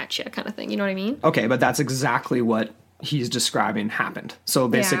down at you kind of thing. You know what I mean? Okay, but that's exactly what he's describing happened. So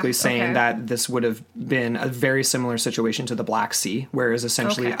basically saying that this would have been a very similar situation to the Black Sea, where is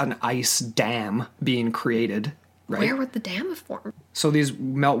essentially an ice dam being created, right? Where would the dam have formed? So these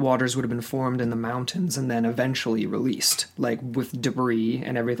meltwaters would have been formed in the mountains and then eventually released, like with debris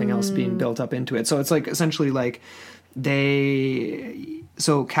and everything else being built up into it. So it's like essentially like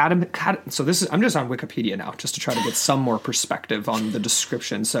so this is, I'm just on Wikipedia now just to try to get some more perspective on the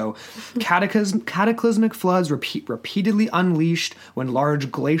description. So cataclysmic floods repeatedly unleashed when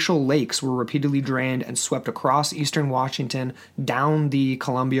large glacial lakes were repeatedly drained and swept across eastern Washington down the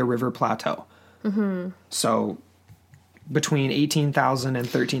Columbia River Plateau. So between 18,000 and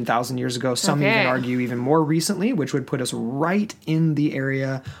 13,000 years ago, some even argue even more recently, which would put us right in the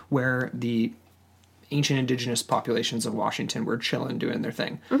area where the ancient indigenous populations of Washington were chilling, doing their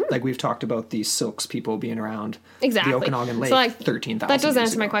thing. Like we've talked about these Silks people being around the Okanagan Lake, so like, 13,000 That does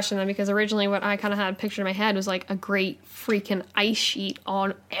answer ago. my question then, because originally what I kind of had pictured in my head was like a great freaking ice sheet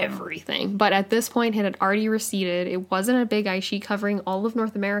on everything. But at this point, it had already receded. It wasn't a big ice sheet covering all of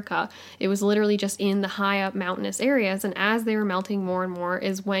North America. It was literally just in the high up mountainous areas. And as they were melting more and more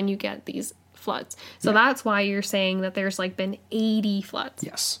is when you get these floods. So that's why you're saying that there's like been 80 floods.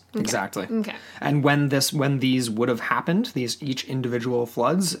 Yes, exactly. Okay. And when these would have happened, each individual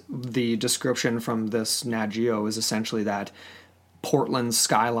floods, the description from this Nat Geo is essentially that Portland's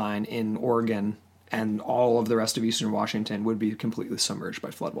skyline in Oregon and all of the rest of eastern Washington would be completely submerged by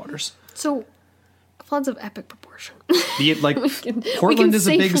floodwaters. So floods of epic proportion. Be it like Portland is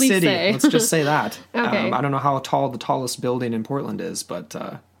a big city. Say. Let's just say that. Okay. I don't know how tall the tallest building in Portland is, but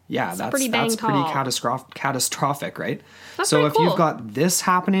that's pretty catastrophic, right? That's so pretty if cool. you've got this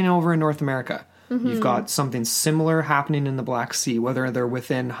happening over in North America, you've got something similar happening in the Black Sea, whether they're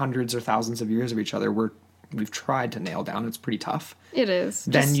within hundreds or thousands of years of each other, we've tried to nail down. It's pretty tough. It is.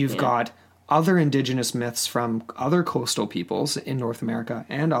 Then you've got other indigenous myths from other coastal peoples in North America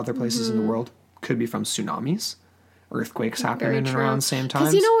and other places in the world. Could be from tsunamis, earthquakes happening in and around the same time.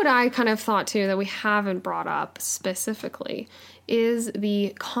 Because you know what I kind of thought too that we haven't brought up specifically is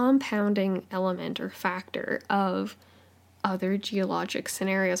the compounding element or factor of other geologic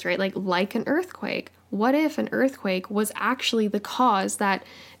scenarios, right? Like an earthquake. What if an earthquake was actually the cause that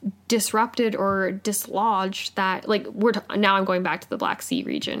disrupted or dislodged that, now I'm going back to the Black Sea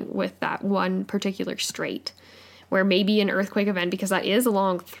region with that one particular strait, where maybe an earthquake event, because that is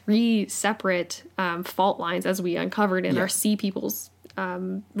along 3 separate fault lines as we uncovered in our Sea Peoples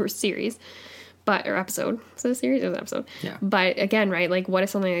series, or episode. Is it a series? It was an episode. Yeah. But again, right, like what if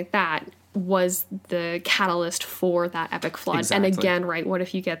something like that was the catalyst for that epic flood? Exactly. And again, right, what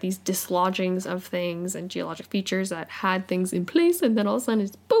if you get these dislodgings of things and geologic features that had things in place and then all of a sudden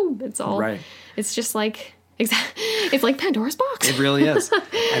it's boom, it's all, right. It's just like, Exactly. It's like Pandora's box. It really is.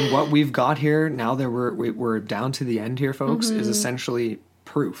 And what we've got here now that we're down to the end here, folks, is essentially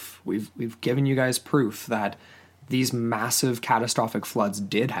proof. We've given you guys proof that these massive catastrophic floods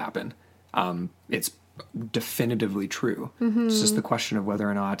did happen. It's definitively true. It's just the question of whether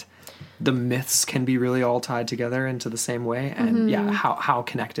or not the myths can be really all tied together into the same way, and how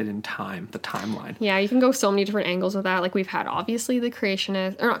connected in time, the timeline. Yeah, you can go so many different angles with that. Like, we've had obviously the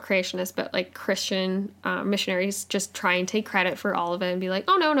creationist, or not creationist, but like Christian missionaries just try and take credit for all of it and be like,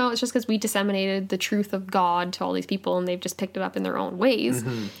 oh no, it's just because we disseminated the truth of God to all these people and they've just picked it up in their own ways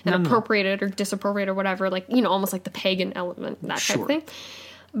and appropriated or disappropriated or whatever, like, you know, almost like the pagan element, that type of thing.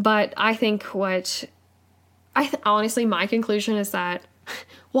 But I think honestly, my conclusion is that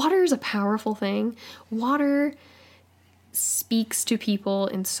water is a powerful thing. Water speaks to people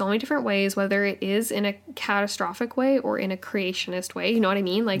in so many different ways, whether it is in a catastrophic way or in a creationist way. You know what I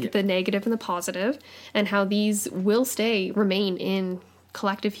mean? Like the negative and the positive, and how these will remain in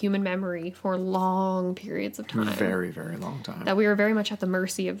collective human memory for long periods of time. Very, very long time. That we are very much at the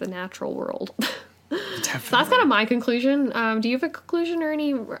mercy of the natural world. Definitely. So that's kind of my conclusion. Do you have a conclusion or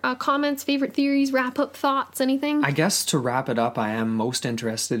any comments, favorite theories, wrap-up thoughts, anything? I guess to wrap it up, I am most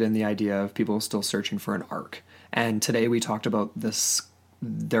interested in the idea of people still searching for an ark. And today we talked about this,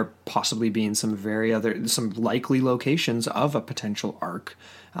 there possibly being some likely locations of a potential ark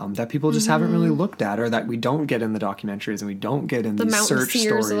that people just haven't really looked at, or that we don't get in the documentaries and we don't get in these search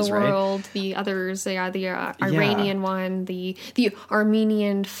stories, of the right? world, the others, the Iranian one, the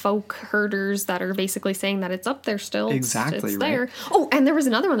Armenian folk herders that are basically saying that it's up there still. Exactly, it's there. Right? Oh, and there was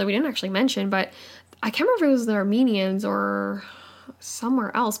another one that we didn't actually mention, but I can't remember if it was the Armenians or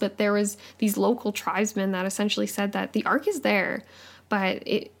somewhere else, but there was these local tribesmen that essentially said that the ark is there, but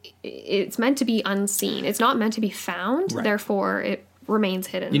it's meant to be unseen. It's not meant to be found, right. Therefore it remains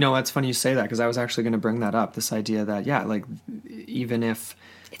hidden. You know, it's funny you say that, because I was actually going to bring that up, this idea that, even if,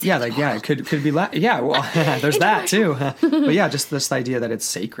 it could be, well, there's that too. But just this idea that it's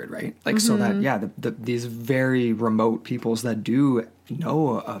sacred, right? Like, so that, these very remote peoples that do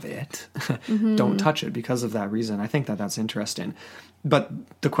know of it don't touch it because of that reason. I think that that's interesting. But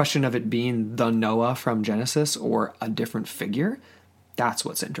the question of it being the Noah from Genesis or a different figure, that's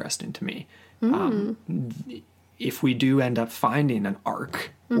what's interesting to me. If we do end up finding an ark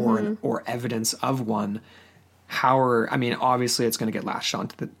or evidence of one, obviously it's going to get latched on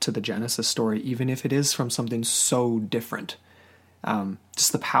to the Genesis story, even if it is from something so different.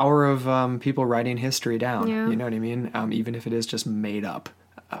 Just the power of people writing history down, you know what I mean? Even if it is just made up,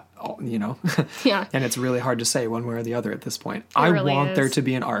 Yeah. And it's really hard to say one way or the other at this point. I really want there to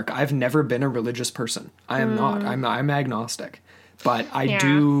be an ark. I've never been a religious person. I am not. I'm agnostic. But I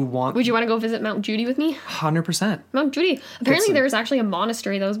do want... Would you want to go visit Mount Judy with me? 100%. Mount Judy. Apparently there was actually a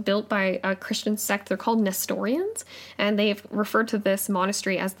monastery that was built by a Christian sect. They're called Nestorians. And they've referred to this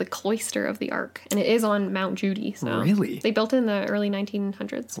monastery as the Cloister of the Ark. And it is on Mount Judy. So really? They built it in the early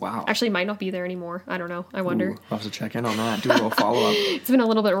 1900s. Wow. Actually, it might not be there anymore. I don't know. I wonder. I'll have to check in on that. Do a little follow-up. It's been a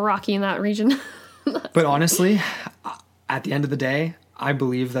little bit rocky in that region. But honestly, at the end of the day, I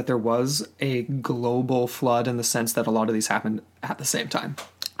believe that there was a global flood in the sense that a lot of these happened at the same time.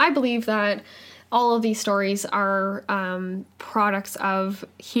 I believe that all of these stories are products of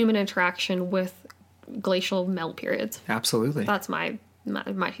human interaction with glacial melt periods. Absolutely. That's my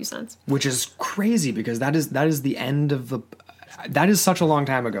 2 cents. Which is crazy, because that is the end of the... That is such a long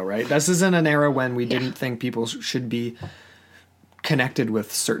time ago, right? This isn't an era when we didn't think people should be connected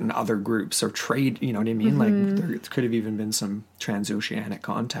with certain other groups or trade, you know what I mean? Like, there could have even been some transoceanic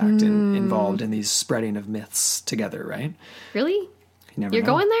contact involved in these spreading of myths together, right? Really? You're know.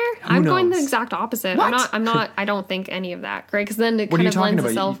 going there? I'm going the exact opposite. What? I'm not, I don't think any of that, Greg, because then it kind of lends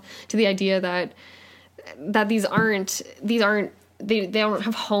itself to the idea that these aren't, they don't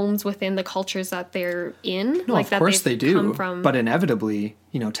have homes within the cultures that they're in. No, like, of course they do. But inevitably,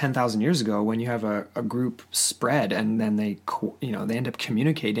 10,000 years ago, when you have a group spread and then they end up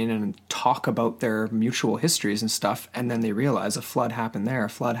communicating and talk about their mutual histories and stuff, and then they realize a flood happened there, a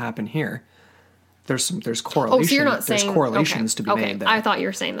flood happened here. There's correlation. Oh, so you're not saying... There's correlations to be made there. I thought you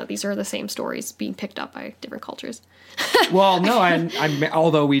were saying that these are the same stories being picked up by different cultures. Well, no,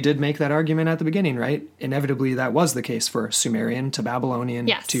 although we did make that argument at the beginning, right? Inevitably, that was the case for Sumerian to Babylonian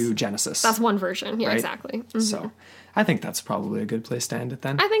to Genesis. That's one version. Yeah, right? Exactly. Mm-hmm. So I think that's probably a good place to end it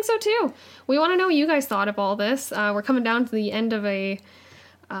then. I think so, too. We want to know what you guys thought of all this. We're coming down to the end of a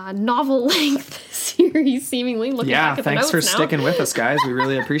novel-length series. He's seemingly looking back at the thanks notes for now. sticking with us, guys. We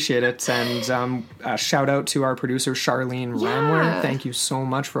really appreciate it. And shout out to our producer, Charlene Ramler. Thank you so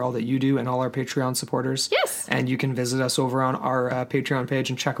much for all that you do and all our Patreon supporters. Yes. And you can visit us over on our Patreon page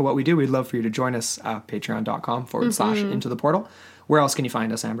and check out what we do. We'd love for you to join us, patreon.com/Into the Portal. Where else can you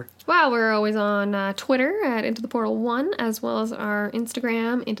find us, Amber? Well, we're always on Twitter at Into the Portal 1, as well as our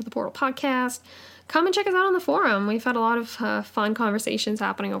Instagram, Into the Portal Podcast. Come and check us out on the forum. We've had a lot of fun conversations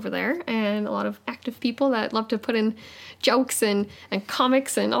happening over there, and a lot of active people that love to put in jokes and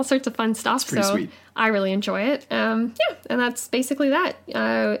comics and all sorts of fun stuff. It's pretty sweet. I really enjoy it. And that's basically that.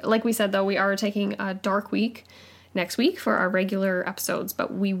 Like we said, though, we are taking a dark week next week for our regular episodes,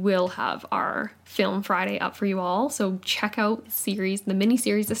 but we will have our Film Friday up for you all. So check out the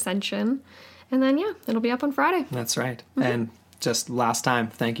mini-series Ascension. And then, it'll be up on Friday. That's right. Mm-hmm. And just last time,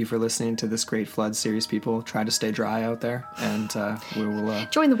 thank you for listening to this Great Flood series, people. Try to stay dry out there, and we will...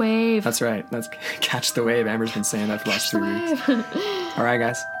 join the wave. That's right. Let's catch the wave. Amber's been saying that for the last 3 weeks. All right,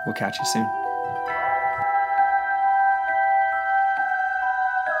 guys. We'll catch you soon.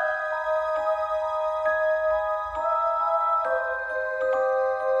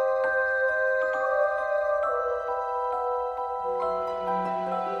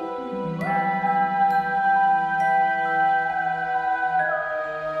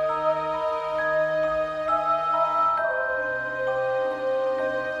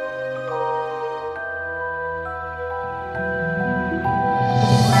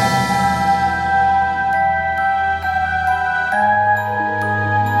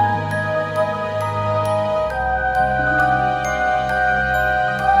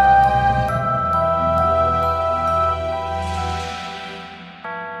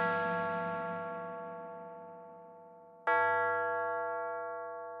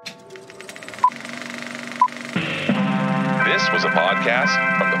 This was a podcast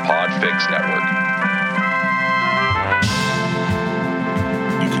from the Podfix Network.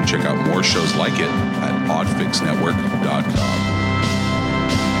 You can check out more shows like it at podfixnetwork.com.